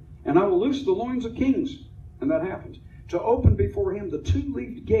did. And I will loose the loins of kings, and that happened. To open before him the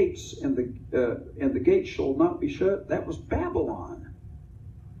two-leaved gates, and the gates shall not be shut. That was Babylon.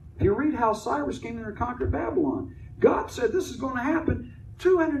 If you read how Cyrus came in and conquered Babylon, God said this is going to happen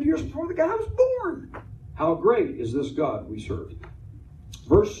 200 years before the guy was born. How great is this God we serve?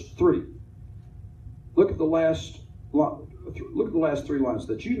 Verse 3. Look at the last 3 lines.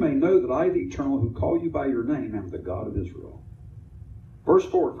 That you may know that I, the Eternal, who call you by your name, am the God of Israel. Verse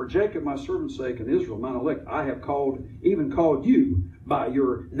 4. For Jacob my servant's sake, and Israel mine elect, I have even called you by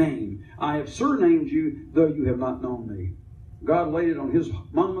your name. I have surnamed you, though you have not known me. God laid it on his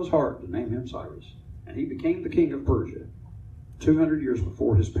mama's heart to name him Cyrus. And he became the king of Persia 200 years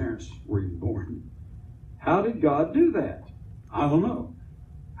before his parents were even born. How did God do that? I don't know.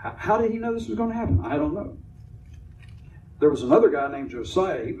 How did he know this was going to happen? I don't know. There was another guy named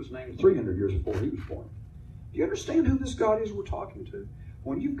Josiah. He was named 300 years before he was born. Do you understand who this God is we're talking to?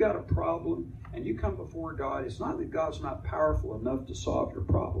 When you've got a problem and you come before God, it's not that God's not powerful enough to solve your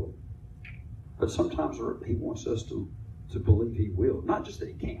problem. But sometimes he wants us to believe he will. Not just that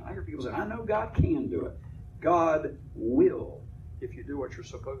he can. I hear people say, I know God can do it. God will if you do what you're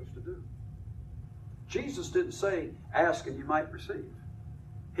supposed to do. Jesus didn't say, ask and you might receive.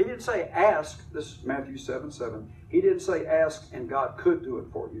 He didn't say ask, this is Matthew 7:7. He didn't say ask and God could do it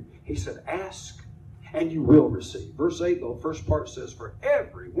for you. He said ask and you will receive. Verse 8, the first part says, for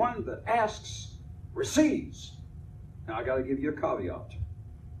everyone that asks receives. Now I got to give you a caveat,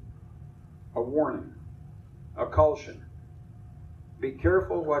 a warning, a caution. Be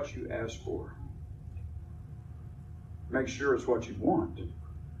careful what you ask for. Make sure it's what you want.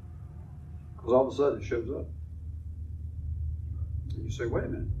 Because all of a sudden it shows up. And you say, wait a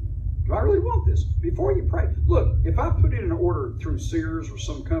minute. Do I really want this? Before you pray. Look, if I put in an order through Sears or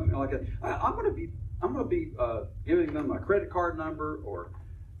some company like that, I'm going to be giving them my credit card number or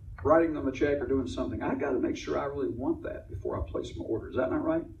writing them a check or doing something. I got to make sure I really want that before I place my order. Is that not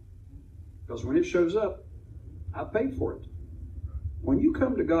right? Because when it shows up, I paid for it. When you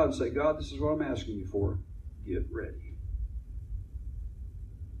come to God and say, God, this is what I'm asking you for, get ready.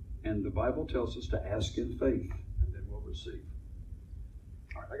 And the Bible tells us to ask in faith, and then we'll receive.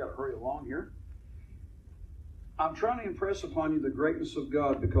 All right, I got to hurry along here. I'm trying to impress upon you the greatness of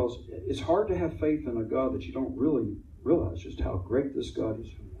God because it's hard to have faith in a God that you don't really realize just how great this God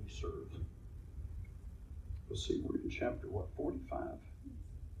is whom we serve. Let's see, we're in chapter 45?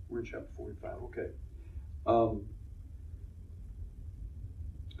 We're in chapter 45, okay.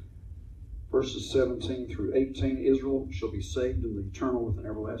 Verses 17 through 18, Israel shall be saved in the eternal with an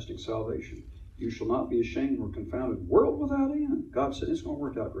everlasting salvation. You shall not be ashamed nor confounded. World without end. God said it's going to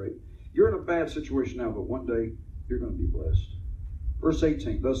work out great. You're in a bad situation now, but one day you're going to be blessed. Verse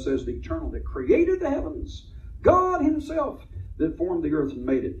 18, thus says the Eternal that created the heavens, God himself that formed the earth and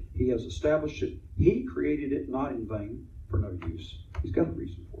made it. He has established it. He created it not in vain for no use. He's got a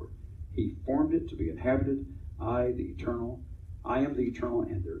reason for it. He formed it to be inhabited. I am the Eternal,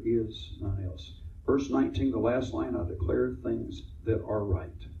 and there is none else. Verse 19, the last line, I declare things that are right.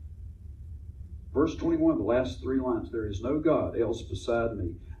 Verse 21, the last 3 lines, there is no God else beside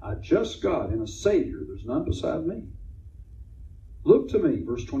me. A just God and a Savior, there's none beside me. Look to me,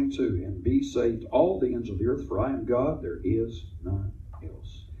 verse 22, and be saved all the ends of the earth, for I am God, there is none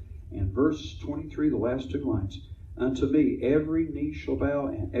else. And verse 23, the last 2 lines, unto me every knee shall bow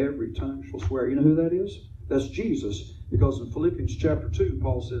and every tongue shall swear. You know who that is? That's Jesus, because in Philippians chapter 2,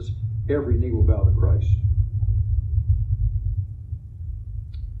 Paul says, every knee will bow to Christ.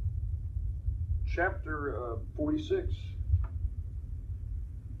 Chapter 46,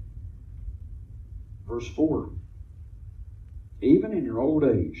 verse 4. Even in your old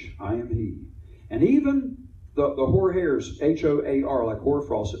age, I am he. And even the hoar hairs, H-O-A-R, like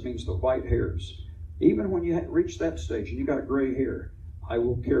hoarfrost, it means the white hairs. Even when you reach that stage and you got gray hair, I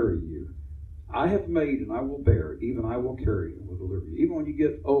will carry you. I have made and I will bear, even I will carry and will deliver you. Even when you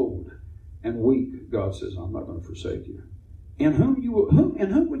get old and weak, God says, I'm not going to forsake you. In whom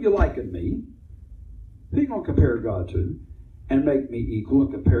will you liken me? Who are you going to compare God to? And make me equal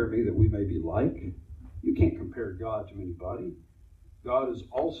and compare me that we may be like? You can't compare God to anybody. God is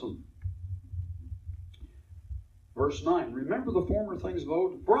awesome. Verse 9, remember the former things of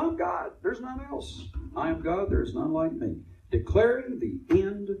old, for I am God, there's none else. I am God, there is none like me. Declaring the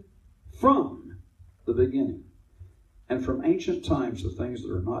end from beginning, and from ancient times the things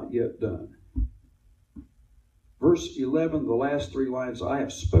that are not yet done. Verse 11, the last three lines, I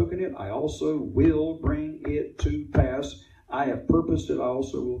have spoken it, I also will bring it to pass. I have purposed it, I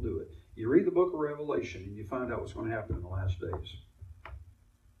also will do it. You read the book of Revelation and you find out what's going to happen in the last days.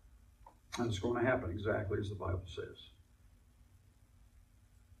 And it's going to happen exactly as the Bible says.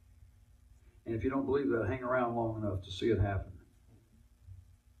 And if you don't believe that, hang around long enough to see it happen.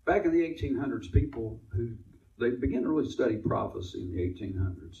 Back in the 1800s, people they began to really study prophecy in the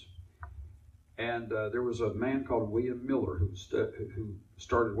 1800s. And there was a man called William Miller who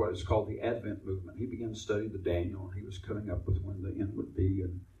started what is called the Advent movement. He began to study the Daniel, and he was coming up with when the end would be.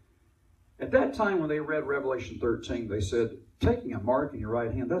 And at that time, when they read Revelation 13, they said, taking a mark in your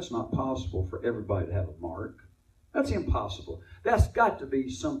right hand, that's not possible for everybody to have a mark. That's impossible. That's got to be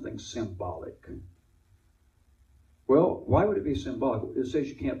something symbolic. Well, why would it be symbolic? It says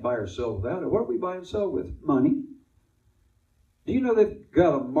you can't buy or sell without it. What do we buy and sell with? Money. Do you know they've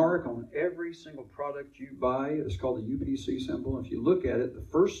got a mark on every single product you buy? It's called the UPC symbol. If you look at it, the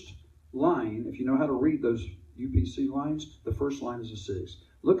first line, if you know how to read those UPC lines, the first line is a 6.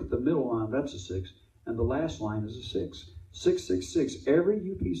 Look at the middle line, that's a 6. And the last line is a 6. 666. Every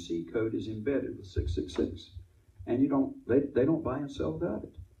UPC code is embedded with 666. And they don't buy and sell without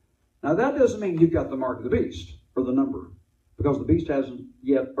it. Now that doesn't mean you've got the mark of the beast or the number, because the beast hasn't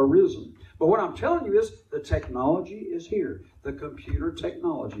yet arisen. But what I'm telling you is the technology is here. The computer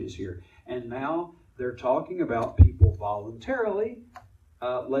technology is here. And now they're talking about people voluntarily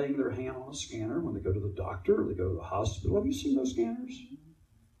laying their hand on a scanner when they go to the doctor or they go to the hospital. Have you seen those scanners?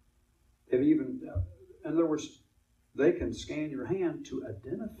 Have you even, in other words, they can scan your hand to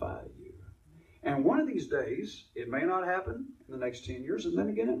identify you. And one of these days, it may not happen in the next 10 years, and then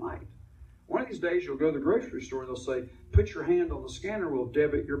again it might. One of these days, you'll go to the grocery store and they'll say, put your hand on the scanner, we'll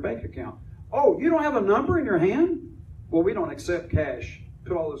debit your bank account. Oh, you don't have a number in your hand? Well, we don't accept cash.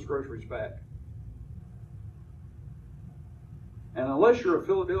 Put all those groceries back. And unless you're a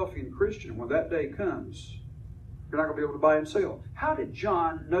Philadelphian Christian, when that day comes, you're not going to be able to buy and sell. How did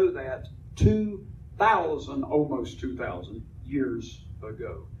John know that 2,000, almost 2,000 years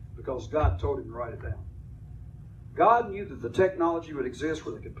ago? Because God told him to write it down. God knew that the technology would exist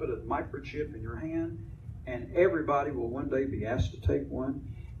where they could put a microchip in your hand, and everybody will one day be asked to take one,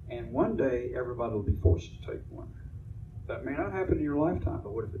 and one day everybody will be forced to take one. That may not happen in your lifetime,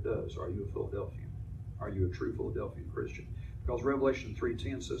 but what if it does? Are you a Philadelphian? Are you a true Philadelphian Christian? Because Revelation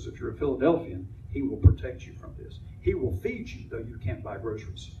 3:10 says if you're a Philadelphian, He will protect you from this. He will feed you, though you can't buy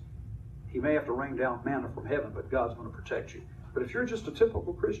groceries. He may have to rain down manna from heaven, but God's going to protect you. But if you're just a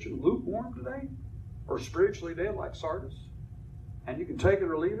typical Christian, lukewarm today, or spiritually dead like Sardis, and you can take it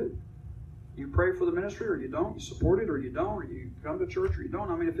or leave it, you pray for the ministry or you don't, you support it or you don't, or you come to church or you don't.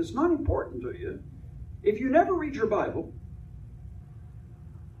 I mean, if it's not important to you, if you never read your Bible,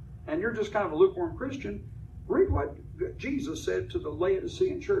 and you're just kind of a lukewarm Christian, read what Jesus said to the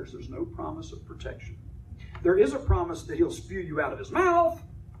Laodicean church. There's no promise of protection. There is a promise that He'll spew you out of His mouth,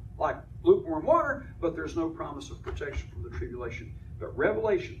 like lukewarm water, but there's no promise of protection from the tribulation. But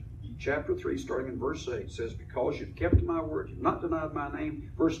Revelation chapter 3, starting in verse 8, says, because you've kept my word, you've not denied my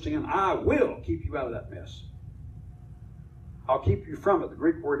name. Verse 10, I will keep you out of that mess. I'll keep you from it. The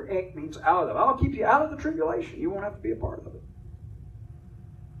Greek word ek means out of. I'll keep you out of the tribulation. You won't have to be a part of it.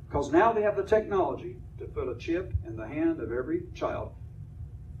 Because now they have the technology to put a chip in the hand of every child.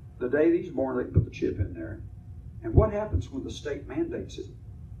 The day he's born, they put the chip in there. And what happens when the state mandates it?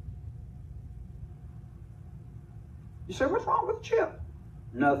 You say, what's wrong with the chip?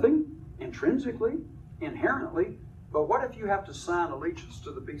 Nothing, intrinsically, inherently. But what if you have to sign allegiance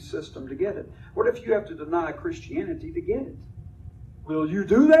to the beast system to get it? What if you have to deny Christianity to get it? Will you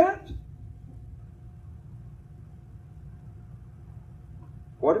do that?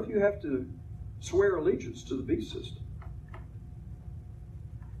 What if you have to swear allegiance to the beast system?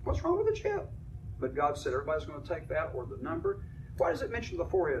 What's wrong with the chip? But God said everybody's going to take that or the number. Why does it mention the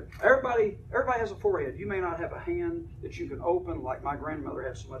forehead? Everybody has a forehead. You may not have a hand that you can open, like my grandmother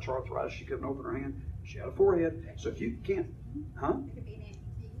had so much arthritis she couldn't open her hand. She had a forehead. So if you can't,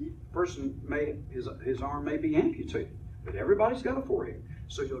 person may his arm may be amputated, but everybody's got a forehead.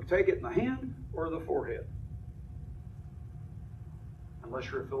 So you'll take it in the hand or the forehead,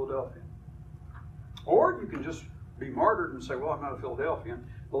 unless you're a Philadelphian. Or you can just be martyred and say, well, I'm not a Philadelphian.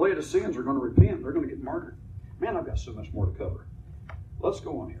 The Laodiceans are going to repent. They're going to get martyred. Man, I've got so much more to cover. Let's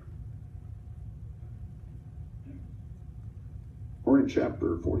go on here. We're in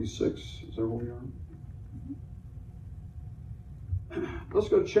chapter 46. Is that where we are? Let's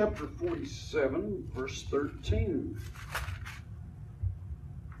go to chapter 47, verse 13.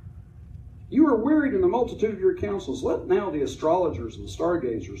 You are wearied in the multitude of your counsels. Let now the astrologers and the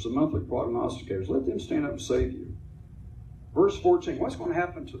stargazers, the monthly prognosticators, let them stand up and save you. Verse 14, what's going to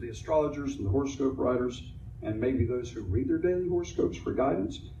happen to the astrologers and the horoscope writers and maybe those who read their daily horoscopes for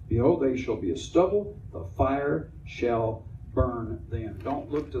guidance? Behold, they shall be as stubble. The fire shall burn them.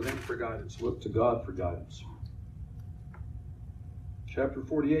 Don't look to them for guidance. Look to God for guidance. Chapter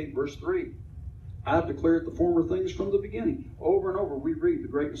 48, verse 3. I have declared the former things from the beginning. Over and over we read the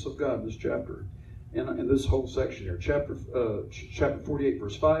greatness of God in this chapter, in this whole section here. Chapter 48,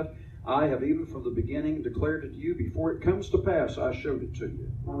 verse 5. I have even from the beginning declared it to you. Before it comes to pass, I showed it to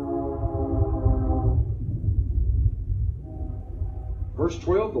you. Verse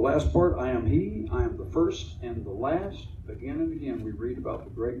 12, the last part, I am He, I am the first and the last. Again and again we read about the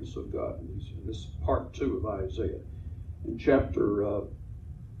greatness of God in this part 2 of Isaiah. In chapter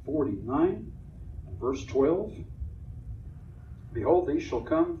 49, verse 12, behold, these shall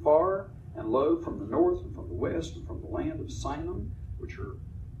come far and lo from the north and from the west and from the land of Sinim, which are,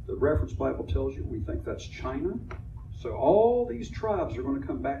 the reference Bible tells you, we think that's China. So all these tribes are going to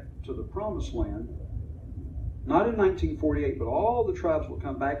come back to the promised land, not in 1948, but all the tribes will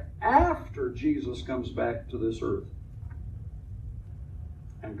come back after Jesus comes back to this earth.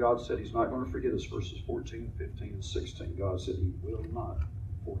 And God said He's not going to forget us, verses 14, 15, and 16. God said He will not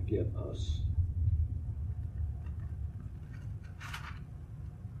forget us.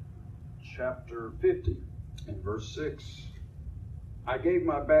 Chapter 50, and verse 6. I gave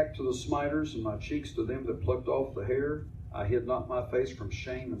my back to the smiters, and my cheeks to them that plucked off the hair. I hid not my face from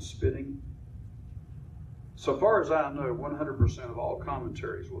shame and spitting. So far as I know, 100% of all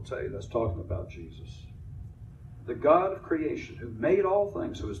commentaries will tell you that's talking about Jesus. The God of creation, who made all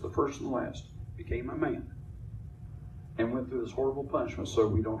things, who is the first and the last, became a man and went through this horrible punishment so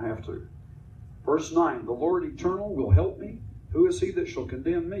we don't have to. Verse 9, the Lord eternal will help me. Who is he that shall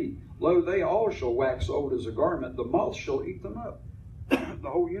condemn me? Lo, they all shall wax old as a garment. The moth shall eat them up. The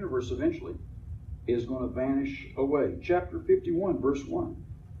whole universe eventually is going to vanish away. Chapter 51, verse 1.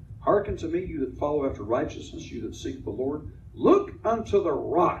 Hearken to me, you that follow after righteousness, you that seek the Lord. Look unto the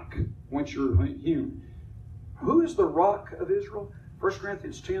rock whence you're hewn. Who is the rock of Israel? 1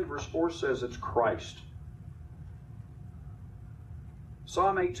 Corinthians 10, verse 4 says it's Christ.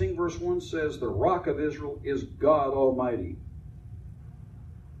 Psalm 18, verse 1 says the rock of Israel is God Almighty.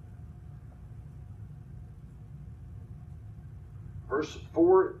 Verse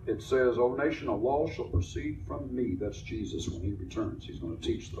 4, it says, O nation, a law shall proceed from me. That's Jesus when He returns. He's going to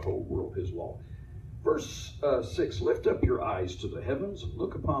teach the whole world His law. Verse 6, lift up your eyes to the heavens and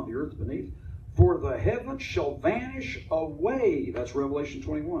look upon the earth beneath. For the heavens shall vanish away. That's Revelation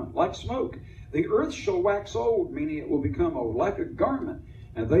 21. Like smoke. The earth shall wax old, meaning it will become old, like a garment.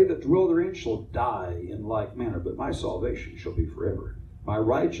 And they that dwell therein shall die in like manner. But my salvation shall be forever. My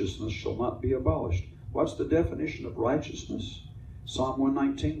righteousness shall not be abolished. What's the definition of righteousness? Psalm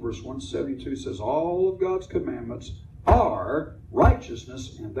 119, verse 172 says, all of God's commandments are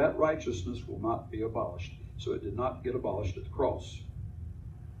righteousness, and that righteousness will not be abolished. So it did not get abolished at the cross.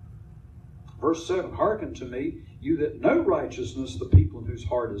 Verse 7, hearken to me, you that know righteousness, the people in whose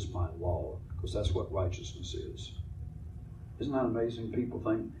heart is my law. Because that's what righteousness is. Isn't that amazing? People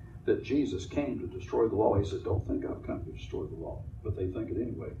think that Jesus came to destroy the law. He said, don't think I've come to destroy the law. But they think it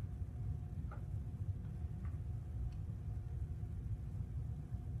anyway.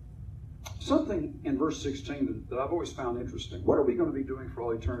 Something in verse 16 that I've always found interesting. What are we going to be doing for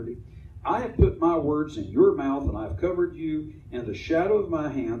all eternity? I have put my words in your mouth, and I have covered you in the shadow of my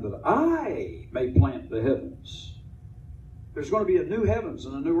hand, that I may plant the heavens. There's going to be a new heavens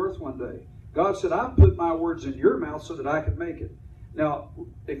and a new earth one day. God said, I've put my words in your mouth so that I could make it. Now,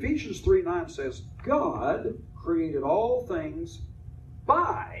 Ephesians 3:9 says, God created all things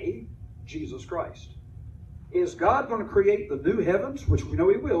by Jesus Christ. Is God going to create the new heavens, which we know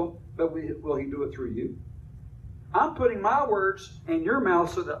He will, but will He do it through you? I'm putting my words in your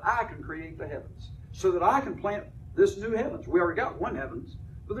mouth so that I can create the heavens, so that I can plant this new heavens. We already got one heavens,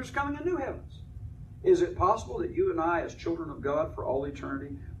 but there's coming a new heavens. Is it possible that you and I, as children of God for all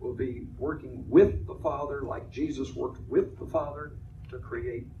eternity, will be working with the Father like Jesus worked with the Father to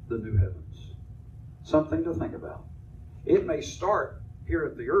create the new heavens? Something to think about. It may start here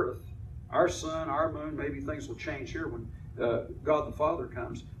at the earth. Our sun, our moon, maybe things will change here when God the Father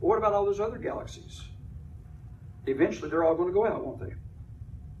comes. But what about all those other galaxies? Eventually they're all going to go out, won't they?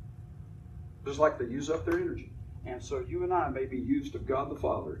 Just like they use up their energy. And so you and I may be used of God the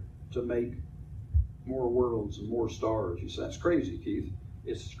Father to make more worlds and more stars. You say, that's crazy, Keith.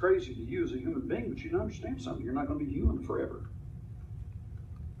 It's crazy to you as a human being, but you don't understand something. You're not going to be human forever.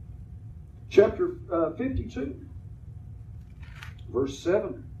 Chapter 52, verse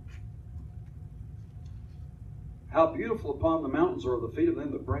 7. How beautiful upon the mountains are the feet of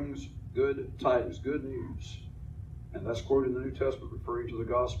them that brings good tidings, good news. And that's quoted in the New Testament, referring to the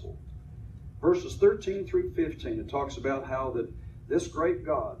gospel. Verses 13 through 15, it talks about how that this great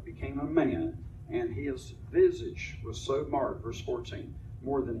God became a man, and his visage was so marred, verse 14,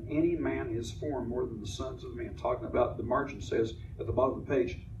 more than any man is formed, more than the sons of men. Talking about, the margin says at the bottom of the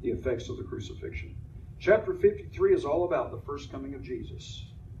page, the effects of the crucifixion. Chapter 53 is all about the first coming of Jesus,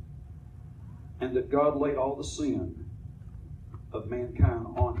 and that God laid all the sin of mankind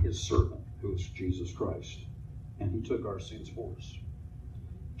on his servant, who is Jesus Christ, and he took our sins for us.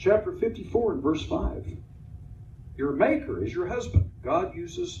 Chapter 54 and verse 5, your maker is your husband. God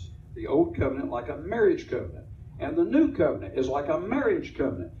uses the old covenant like a marriage covenant, and the new covenant is like a marriage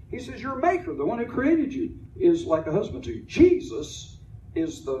covenant. He says your maker, the one who created you, is like a husband to you. Jesus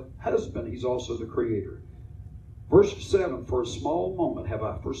is the husband. He's also the creator. Verse 7, for a small moment have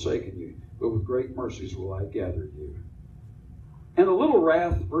I forsaken you, but with great mercies will I gather you. And a little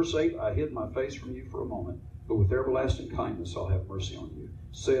wrath, verse 8, I hid my face from you for a moment, but with everlasting kindness I'll have mercy on you,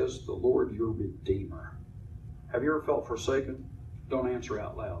 says the Lord your Redeemer. Have you ever felt forsaken? Don't answer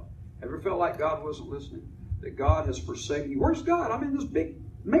out loud. Have you ever felt like God wasn't listening? That God has forsaken you? Where's God? I'm in this big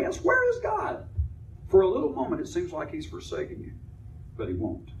mess. Where is God? For a little moment it seems like he's forsaken you, but he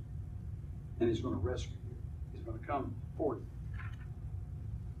won't. And he's going to rescue you. He's going to come for you.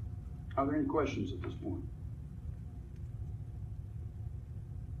 Are there any questions at this point?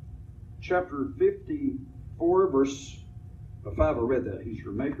 Chapter 54, verse 5, I read that. He's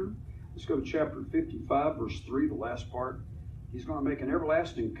your maker. Let's go to chapter 55, verse 3, the last part. He's going to make an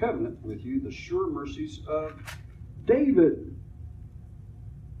everlasting covenant with you, the sure mercies of David.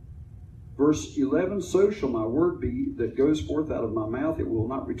 Verse 11, so shall my word be that goes forth out of my mouth. It will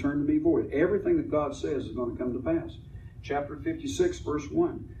not return to me void. Everything that God says is going to come to pass. Chapter 56, verse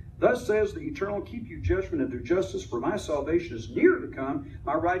 1. Thus says the Eternal, keep you judgment and do justice, for my salvation is near to come,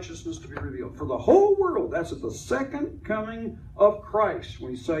 my righteousness to be revealed. For the whole world, that's at the second coming of Christ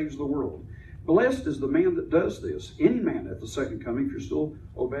when he saves the world. Blessed is the man that does this, any man at the second coming, if you're still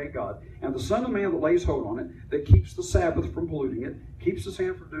obeying God, and the Son of Man that lays hold on it, that keeps the Sabbath from polluting it, keeps his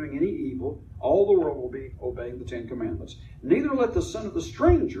hand from doing any evil. All the world will be obeying the Ten Commandments. Neither let the son of the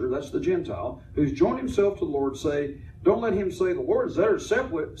stranger, that's the Gentile, who's joined himself to the Lord, say, don't let him say, the Lord is there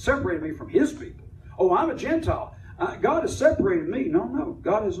to separate me from his people. Oh, I'm a Gentile. God has separated me. No,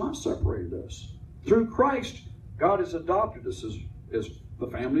 God has not separated us. Through Christ, God has adopted us as the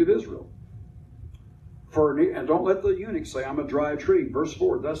family of Israel. And don't let the eunuch say, I'm a dry tree. Verse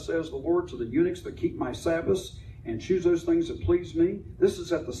 4, thus says the Lord to the eunuchs that keep my Sabbaths and choose those things that please me. This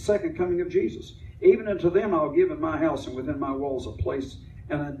is at the second coming of Jesus. Even unto them I'll give in my house and within my walls a place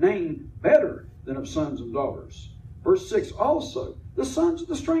and a name better than of sons and daughters. Verse 6, also the sons of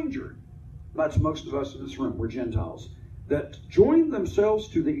the stranger. That's most of us in this room. We're Gentiles. That join themselves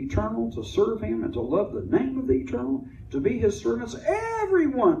to the Eternal to serve him and to love the name of the Eternal, to be his servants.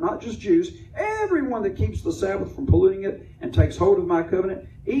 Everyone, not just Jews, everyone that keeps the Sabbath from polluting it and takes hold of my covenant,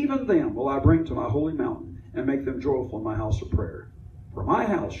 even them will I bring to my holy mountain and make them joyful in my house of prayer. For my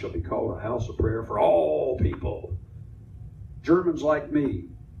house shall be called a house of prayer for all people. Germans like me,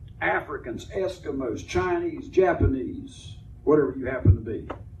 Africans, Eskimos, Chinese, Japanese, whatever you happen to be.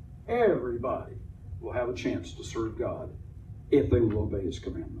 Everybody will have a chance to serve God if they will obey his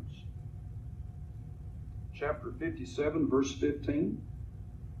commandments. Chapter 57, verse 15.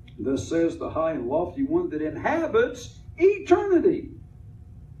 Thus says the high and lofty one that inhabits eternity.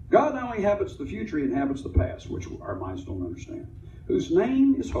 God not only inhabits the future, he inhabits the past, which our minds don't understand. Whose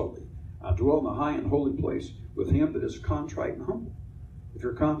name is holy. I dwell in the high and holy place with him that is contrite and humble. If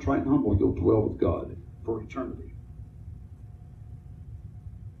you're contrite and humble, you'll dwell with God for eternity.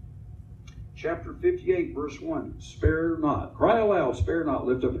 Chapter 58, verse 1. Spare not. Cry aloud, spare not,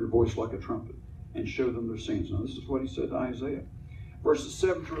 lift up your voice like a trumpet, and show them their sins. Now, this is what he said to Isaiah. Verses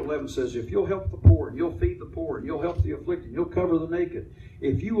 7 through 11 says, if you'll help the poor, and you'll feed the poor, and you'll help the afflicted, and you'll cover the naked,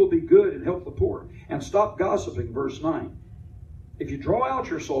 if you will be good and help the poor, and stop gossiping, verse 9. If you draw out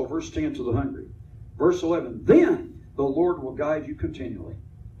your soul, verse 10, to the hungry. Verse 11, then the Lord will guide you continually.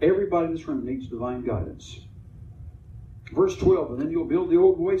 Everybody in this room needs divine guidance. Verse 12, and then you'll build the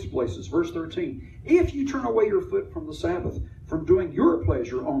old waste places. Verse 13, if you turn away your foot from the Sabbath, from doing your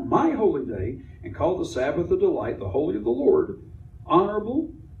pleasure on my holy day, and call the Sabbath a delight, the holy of the Lord,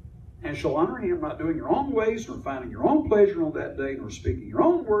 honorable, and shall honor him, not doing your own ways, nor finding your own pleasure on that day, nor speaking your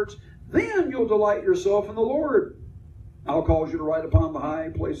own words, then you'll delight yourself in the Lord. I'll cause you to ride upon the high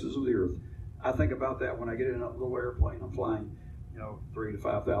places of the earth. I think about that when I get in a little airplane. I'm flying 3,000 to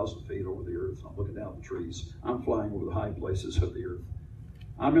 5,000 feet over the earth. I'm looking down at the trees. I'm flying over the high places of the earth.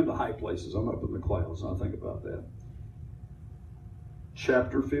 I'm in the high places. I'm up in the clouds. And I think about that.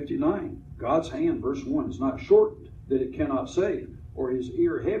 Chapter 59. God's hand, verse 1, is not shortened that it cannot save, or his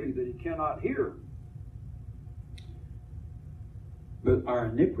ear heavy that he cannot hear. But our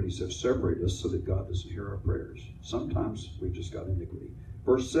iniquities have separated us so that God doesn't hear our prayers. Sometimes we've just got iniquity.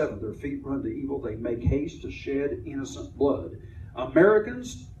 Verse 7, their feet run to evil. They make haste to shed innocent blood.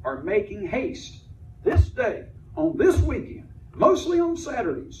 Americans are making haste this day, on this weekend, mostly on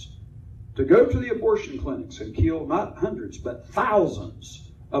Saturdays, to go to the abortion clinics and kill not hundreds, but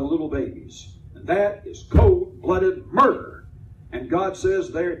thousands of little babies. And that is cold-blooded murder. And God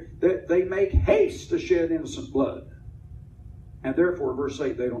says they make haste to shed innocent blood. And therefore, verse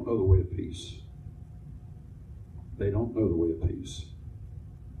 8, they don't know the way of peace. They don't know the way of peace.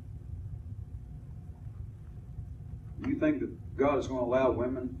 You think that God is going to allow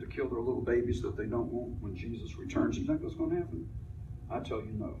women to kill their little babies that they don't want when Jesus returns? You think that's going to happen? I tell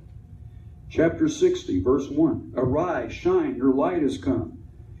you no. Chapter 60, verse 1. Arise, shine, your light has come.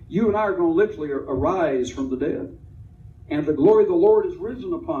 You and I are going to literally arise from the dead. And the glory of the Lord is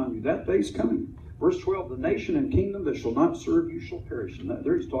risen upon you. That day's coming. Verse 12, the nation and kingdom that shall not serve you shall perish. And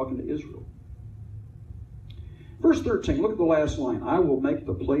there he's talking to Israel. Verse 13, look at the last line. I will make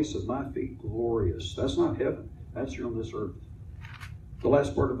the place of my feet glorious. That's not heaven. That's here on this earth. The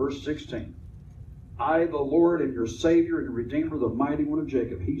last part of verse 16. I, the Lord, am your Savior and Redeemer, the mighty one of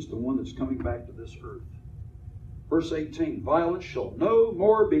Jacob. He's the one that's coming back to this earth. Verse 18, violence shall no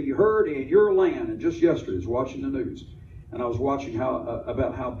more be heard in your land. And just yesterday I was watching the news. And I was watching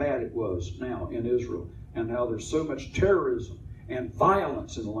about how bad it was now in Israel. And how there's so much terrorism and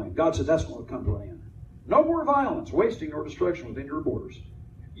violence in the land. God said that's going to come to an end. No more violence, wasting, or destruction within your borders.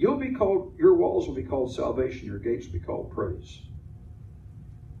 You'll be called, your walls will be called salvation, your gates will be called praise.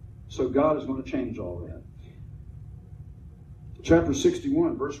 So God is going to change all that. Chapter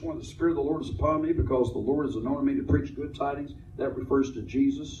 61, verse 1, the Spirit of the Lord is upon me because the Lord has anointed me to preach good tidings. That refers to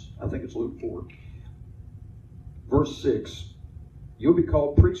Jesus. I think it's Luke 4. Verse 6, you'll be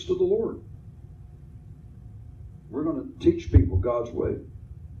called priest of the Lord. We're going to teach people God's way.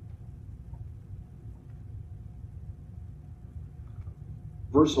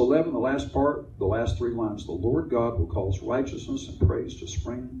 Verse 11, the last part, the last three lines. The Lord God will cause righteousness and praise to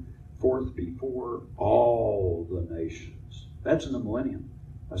spring forth before all the nations. That's in the millennium.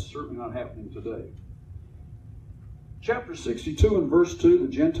 That's certainly not happening today. Chapter 62 and verse 2, the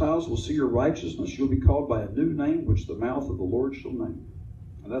Gentiles will see your righteousness. You'll be called by a new name, which the mouth of the Lord shall name.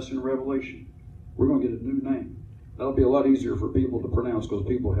 And that's in Revelation. We're going to get a new name. That'll be a lot easier for people to pronounce because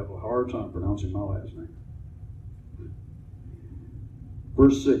people have a hard time pronouncing my last name.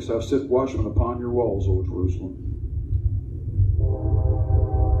 Verse 6, I've set watchmen upon your walls, O Jerusalem.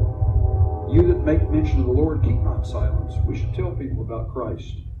 You that make mention of the Lord, keep not silence. We should tell people about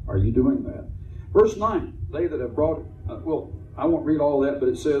Christ. Are you doing that? Verse 9, they that have brought, I won't read all that, but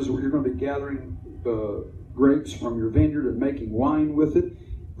it says you're going to be gathering grapes from your vineyard and making wine with it.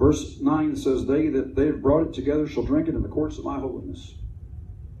 Verse 9 says, they have brought it together shall drink it in the courts of my holiness.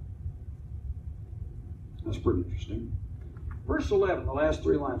 That's pretty interesting. Verse 11, the last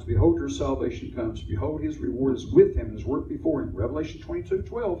three lines. Behold, your salvation comes. Behold, his reward is with him and his work before him. Revelation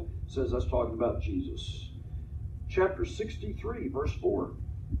 22:12 says that's talking about Jesus. Chapter 63, verse 4.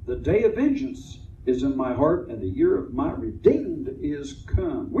 The day of vengeance is in my heart, and the year of my redeemed is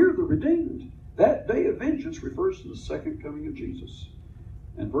come. We're the redeemed. That day of vengeance refers to the second coming of Jesus.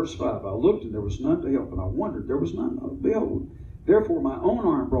 And verse 5, I looked, and there was none to help, and I wondered, there was none. Behold, therefore my own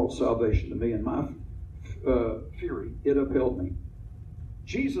arm brought salvation to me, and my fury, it upheld me.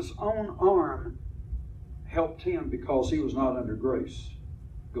 Jesus' own arm helped him because he was not under grace.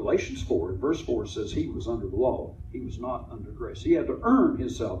 Galatians 4, verse 4 says he was under the law. He was not under grace. He had to earn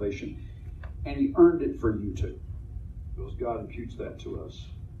his salvation, and he earned it for you too, because God imputes that to us.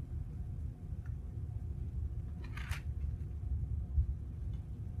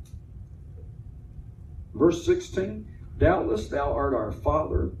 Verse 16, doubtless thou art our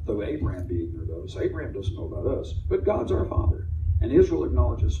father, though Abraham be ignorant of us. Abraham doesn't know about us, but God's our father. And Israel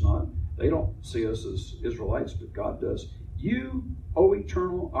acknowledges us not. They don't see us as Israelites, but God does. You, O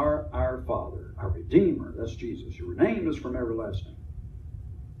eternal, are our Father, our Redeemer. That's Jesus. Your name is from everlasting.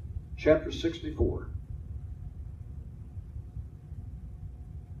 Chapter 64.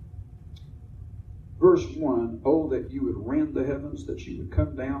 Verse 1, oh, that you would rend the heavens, that you would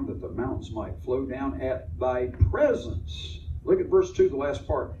come down, that the mountains might flow down at thy presence. Look at verse 2, the last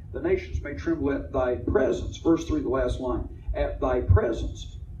part. The nations may tremble at thy presence. Verse 3, the last line. At thy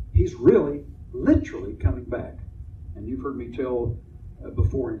presence. He's really, literally coming back. And you've heard me tell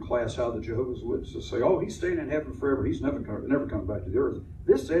before in class how the Jehovah's Witnesses say, oh, he's staying in heaven forever. He's never coming back to the earth.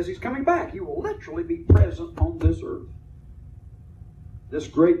 This says he's coming back. He will literally be present on this earth. This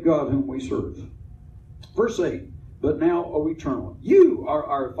great God whom we serve. Verse 8, but now, O eternal, you are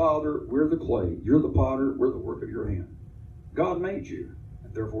our Father, we're the clay. You're the potter, we're the work of your hand. God made you,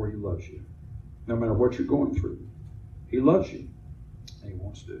 and therefore he loves you. No matter what you're going through, he loves you, and he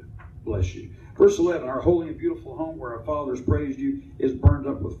wants to bless you. Verse 11, our holy and beautiful home where our fathers praised you is burned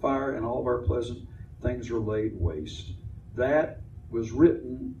up with fire, and all of our pleasant things are laid waste. That was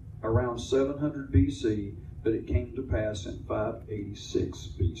written around 700 BC, but it came to pass in 586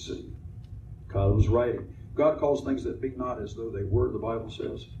 BC. God was writing. God calls things that be not as though they were, the Bible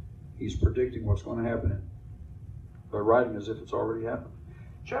says. He's predicting what's going to happen by writing as if it's already happened.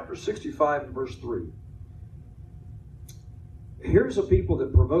 Chapter 65 and verse 3. Here's a people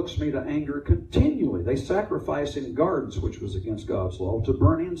that provokes me to anger continually. They sacrifice in gardens, which was against God's law, to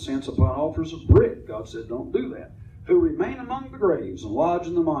burn incense upon altars of brick. God said, don't do that. Who remain among the graves and lodge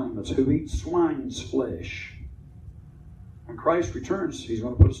in the monuments, who eat swine's flesh. When Christ returns, he's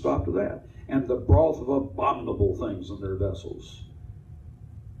going to put a stop to that. And the broth of abominable things in their vessels.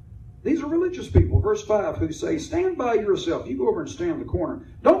 These are religious people. Verse 5, who say, stand by yourself. You go over and stand in the corner.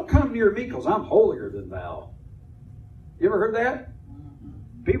 Don't come near me, because I'm holier than thou. You ever heard that?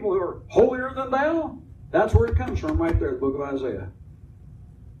 People who are holier than thou? That's where it comes from right there, the book of Isaiah.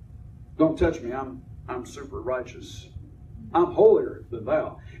 Don't touch me. I'm super righteous. I'm holier than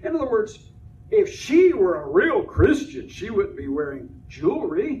thou. In other words, if she were a real Christian, she wouldn't be wearing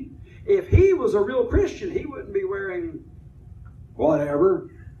jewelry. If he was a real Christian, he wouldn't be wearing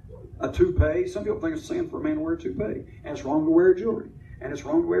whatever, a toupee. Some people think it's sin for a man to wear a toupee. And it's wrong to wear jewelry. And it's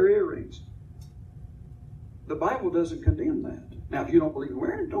wrong to wear earrings. The Bible doesn't condemn that. Now, if you don't believe in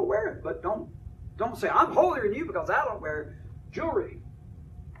wearing it, don't wear it. But don't say, I'm holier than you because I don't wear jewelry.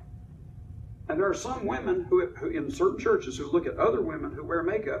 And there are some women who in certain churches who look at other women who wear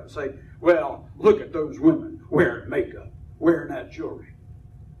makeup and say, well, look at those women wearing makeup, wearing that jewelry.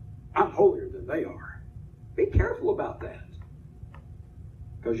 I'm holier than they are. Be careful about that.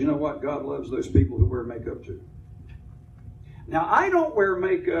 Because you know what? God loves those people who wear makeup too. Now, I don't wear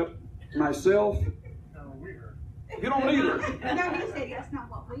makeup myself. You don't either. No, he said that's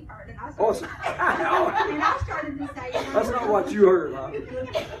not what we heard. And I started to say, that's not what you heard, huh?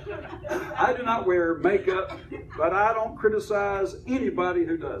 I do not wear makeup, but I don't criticize anybody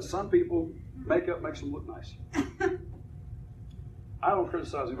who does. Some people, makeup makes them look nice. I don't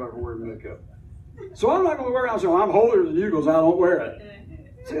criticize anybody for wearing makeup. So I'm not going to wear it and say, well, I'm holier than you because I don't wear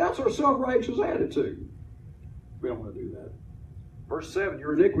it. See, that's our self-righteous attitude. We don't want to do that. Verse 7,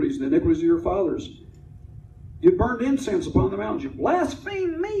 your iniquities, the iniquities of your fathers. You burned incense upon the mountains. You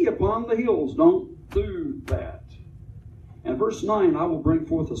blasphemed me upon the hills. Don't do that. And verse 9, I will bring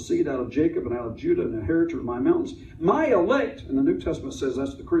forth a seed out of Jacob and out of Judah, an inheritor of my mountains. My elect, and the New Testament says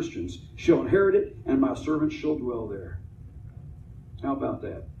that's the Christians, shall inherit it, and my servants shall dwell there. How about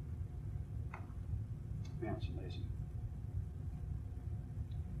that? Man, it's amazing.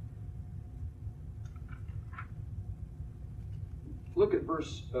 Look at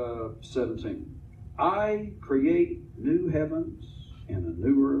verse 17. I create new heavens and a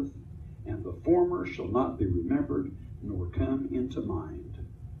new earth, and the former shall not be remembered, nor come into mind.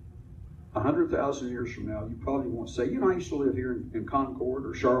 100,000 years from now, you probably won't say, you know, I used to live here in Concord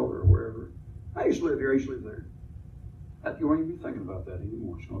or Charlotte or wherever. I used to live here, I used to live there. You won't even be thinking about that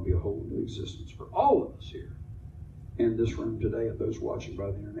anymore. It's going to be a whole new existence for all of us here in this room today, and those watching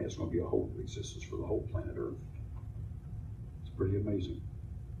by the internet. It's going to be a whole new existence for the whole planet Earth. It's pretty amazing.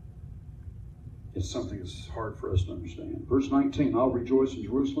 It's something that's hard for us to understand. Verse 19, I'll rejoice in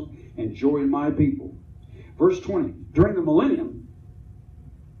Jerusalem and joy in my people. Verse 20, during the millennium,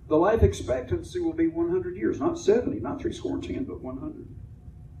 the life expectancy will be 100 years, not 70, not 70, but 100.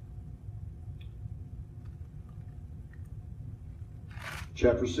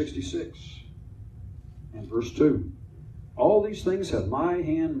 Chapter 66 and verse 2. All these things have my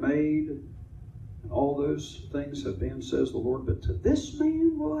hand made, and all those things have been, says the Lord, but to this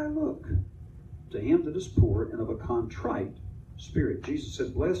man will I look, to him that is poor and of a contrite spirit. Jesus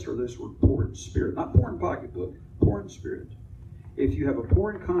said, blessed are those who are poor in spirit, not poor in pocketbook, poor in spirit. If you have a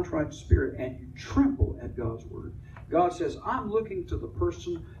poor and contrite spirit and you tremble at God's word, God says, I'm looking to the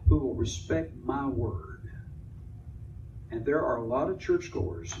person who will respect my word. And there are a lot of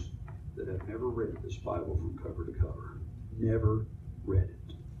churchgoers that have never read this Bible from cover to cover. Never read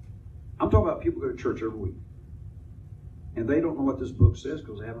it. I'm talking about people who go to church every week. And they don't know what this book says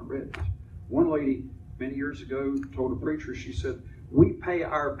because they haven't read it. One lady many years ago told a preacher, she said, we pay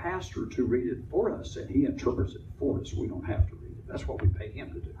our pastor to read it for us, and he interprets it for us. We don't have to read it. That's what we pay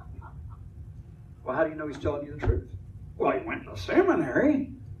him to do. Well, how do you know he's telling you the truth? Well, he went to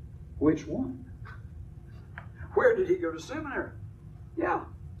seminary. Which one? Where did he go to seminary? Yeah,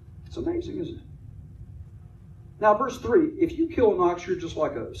 it's amazing, isn't it? Now, verse 3, if you kill an ox, you're just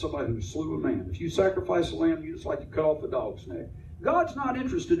like somebody who slew a man. If you sacrifice a lamb, you're just like you cut off a dog's neck. God's not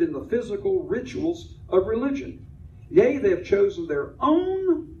interested in the physical rituals of religion. Yea, they have chosen their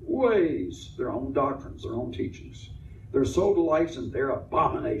own ways, their own doctrines, their own teachings. Their soul delights in their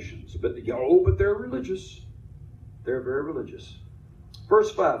abominations. But they're religious. They're very religious. Verse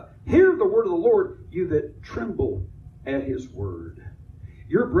 5, hear the word of the Lord, you that tremble at his word.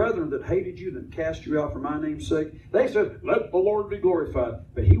 Your brethren that hated you, that cast you out for my name's sake, they said, let the Lord be glorified.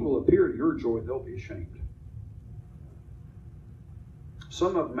 But he will appear to your joy, and they'll be ashamed.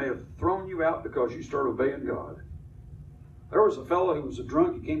 Some of them may have thrown you out because you started obeying God. There was a fellow who was a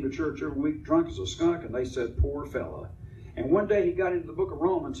drunk. He came to church every week drunk as a skunk, and they said, poor fella. And one day he got into the book of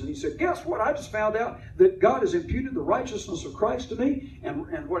Romans, and he said, guess what? I just found out that God has imputed the righteousness of Christ to me. And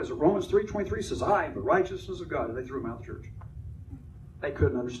what is it? Romans 3:23 says, I am the righteousness of God. And they threw him out of the church. They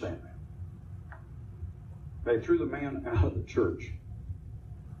couldn't understand that. They threw the man out of the church.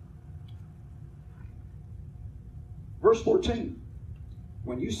 Verse 14.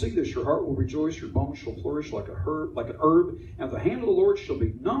 When you see this, your heart will rejoice, your bones shall flourish like an herb, and the hand of the Lord shall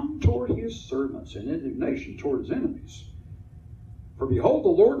be known toward his servants, and indignation toward his enemies. For behold, the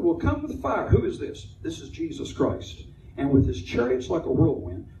Lord will come with fire. Who is this? This is Jesus Christ. And with his chariots like a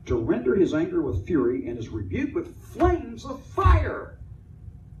whirlwind, to render his anger with fury, and his rebuke with flames of fire.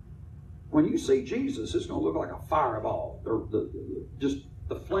 When you see Jesus, it's going to look like a fireball. Just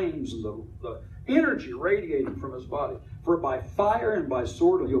the flames and the energy radiating from his body. For by fire and by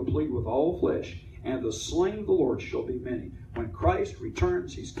sword he'll plead with all flesh, and the slain of the Lord shall be many. When Christ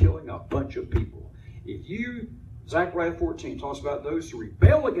returns, he's killing a bunch of people. Zechariah 14 talks about those who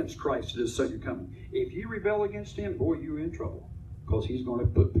rebel against Christ at his second coming. If you rebel against him, boy, you're in trouble, because he's going to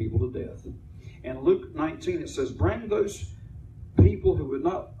put people to death. And Luke 19, it says, bring those people who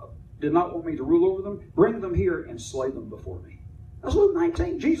did not want me to rule over them, bring them here and slay them before me. That's Luke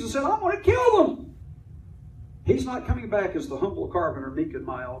 19. Jesus said, I'm going to kill them. He's not coming back as the humble carpenter, meek and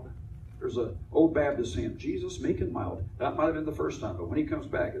mild. There's an old Baptist hymn, Jesus, meek and mild. That might have been the first time, but when he comes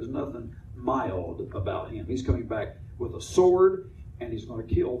back, there's nothing mild about him. He's coming back with a sword, and he's going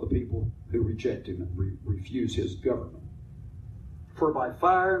to kill the people who reject him and refuse his government. For by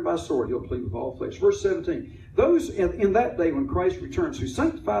fire and by sword he'll plead with all flesh. Verse 17, those in that day when Christ returns, who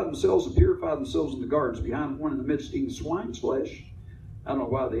sanctify themselves and purify themselves in the gardens behind one in the midst eating swine's flesh. I don't know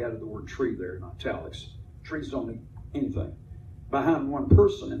why they added the word tree there in italics. Trees don't eat anything. Behind one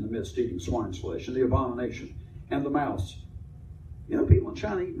person in the midst eating swine's flesh, and the abomination, and the mouse. You know, people in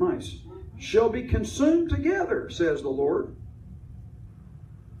China eat mice. Shall be consumed together, says the Lord.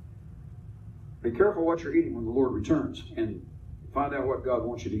 Be careful what you're eating when the Lord returns, and find out what God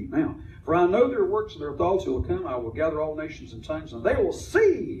wants you to eat now. For I know their works and their thoughts who will come. I will gather all nations and tongues, and they will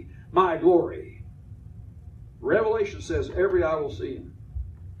see my glory. Revelation says, every eye will see him.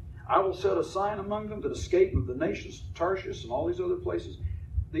 I will set a sign among them that escape of the nations, Tarshish and all these other places.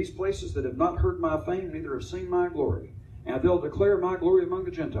 These places that have not heard my fame, neither have seen my glory. And they'll declare my glory among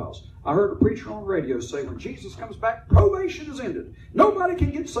the Gentiles. I heard a preacher on radio say, when Jesus comes back, probation is ended. Nobody can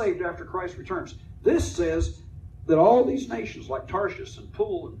get saved after Christ returns. This says that all these nations, like Tarshish and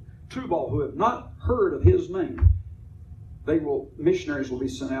Pul and Tubal, who have not heard of his name, missionaries will be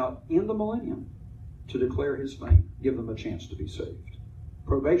sent out in the millennium to declare his fame, give them a chance to be saved.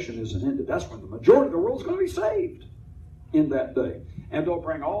 Probation isn't ended. That's when the majority of the world is going to be saved in that day. And they'll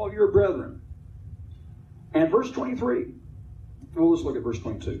bring all of your brethren. And verse 23. Well, let's look at verse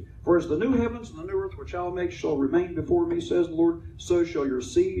 22. For as the new heavens and the new earth which I'll make shall remain before me, says the Lord, so shall your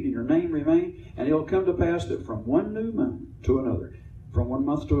seed and your name remain. And it'll come to pass that from one new moon to another, from 1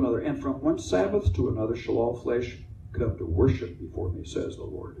 month to another, and from one Sabbath to another shall all flesh come to worship before me, says the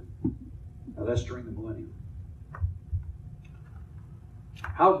Lord. Now that's during the millennium.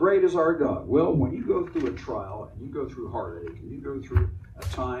 How great is our God? Well, when you go through a trial, and you go through heartache, and you go through a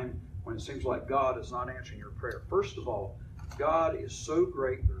time when it seems like God is not answering your prayer, first of all, God is so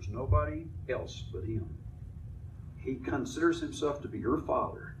great, there's nobody else but him. He considers himself to be your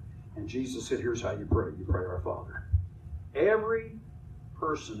Father. And Jesus said, here's how you pray. You pray, our Father. Every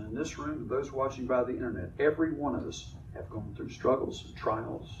person in this room, and those watching by the internet, every one of us have gone through struggles and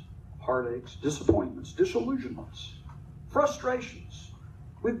trials, heartaches, disappointments, disillusionments, frustrations.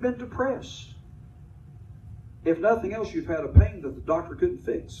 We've been depressed. If nothing else, you've had a pain that the doctor couldn't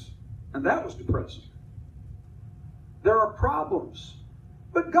fix. And that was depressing. There are problems.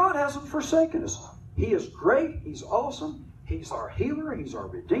 But God hasn't forsaken us. He is great. He's awesome. He's our healer. He's our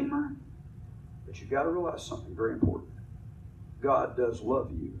redeemer. But you've got to realize something very important. God does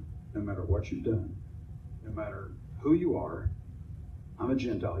love you no matter what you've done, no matter who you are. I'm a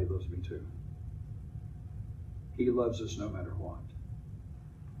Gentile. He loves me too. He loves us no matter what.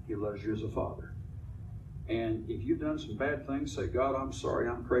 He loves you as a father. And if you've done some bad things, say, God, I'm sorry,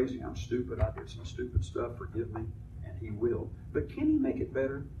 I'm crazy, I'm stupid, I did some stupid stuff, forgive me. And He will. But can He make it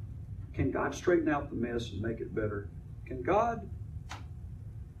better? Can God straighten out the mess and make it better? Can God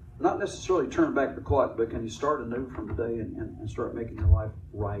not necessarily turn back the clock, but can He start anew from today and start making your life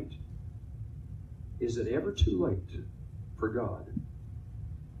right? Is it ever too late for God?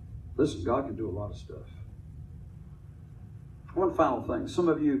 Listen, God can do a lot of stuff. One final thing. Some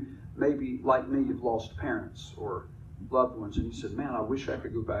of you, maybe like me, you've lost parents or loved ones, and you said, man, I wish I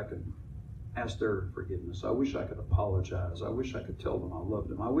could go back and ask their forgiveness. I wish I could apologize. I wish I could tell them I loved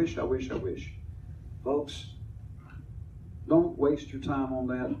them. I wish. Folks, don't waste your time on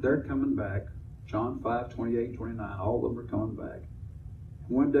that. They're coming back. John 5, 28, 29, all of them are coming back.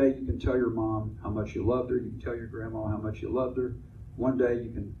 One day you can tell your mom how much you loved her. You can tell your grandma how much you loved her. One day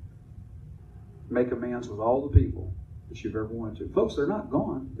you can make amends with all the people that you've ever wanted to. Folks, they're not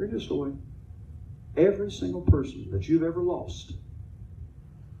gone. They're just away. Every single person that you've ever lost,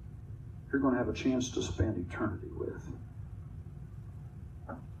 you're going to have a chance to spend eternity with.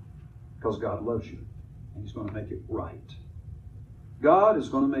 Because God loves you. And He's going to make it right. God is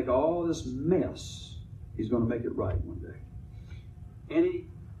going to make all this mess, He's going to make it right one day. Any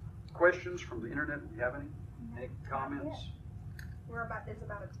questions from the internet? Do you have any? Any comments? There's about a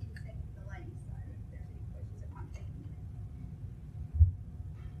 10-second delay, so if there's any questions, it might take a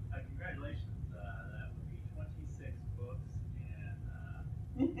minute. Congratulations. That would be 26 books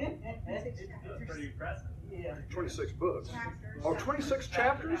and that's pretty impressive. Yeah. 26 books. Chapters. Oh, 26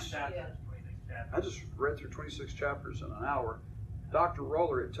 chapters? 26 chapters. I just read through 26 chapters in an hour. Dr.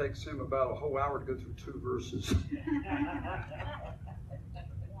 Roller, it takes him about a whole hour to go through 2 verses.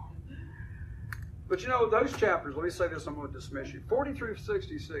 But you know, those chapters, let me say this, I'm going to dismiss you. 40 through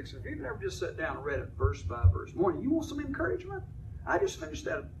 66, if you've never just sat down and read it verse by verse, morning, you want some encouragement? I just finished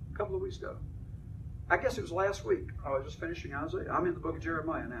that a couple of weeks ago. I guess it was last week. I was just finishing Isaiah. I'm in the book of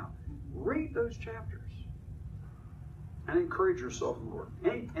Jeremiah now. Read those chapters and encourage yourself in the Lord.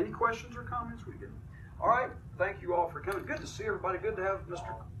 Any questions or comments we get? All right. Thank you all for coming. Good to see everybody. Good to have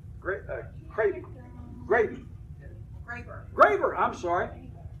Mr. Graber. I'm sorry.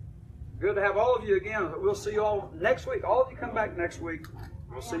 Good to have all of you again. We'll see you all next week. All of you come back next week.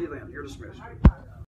 We'll see you then. You're dismissed.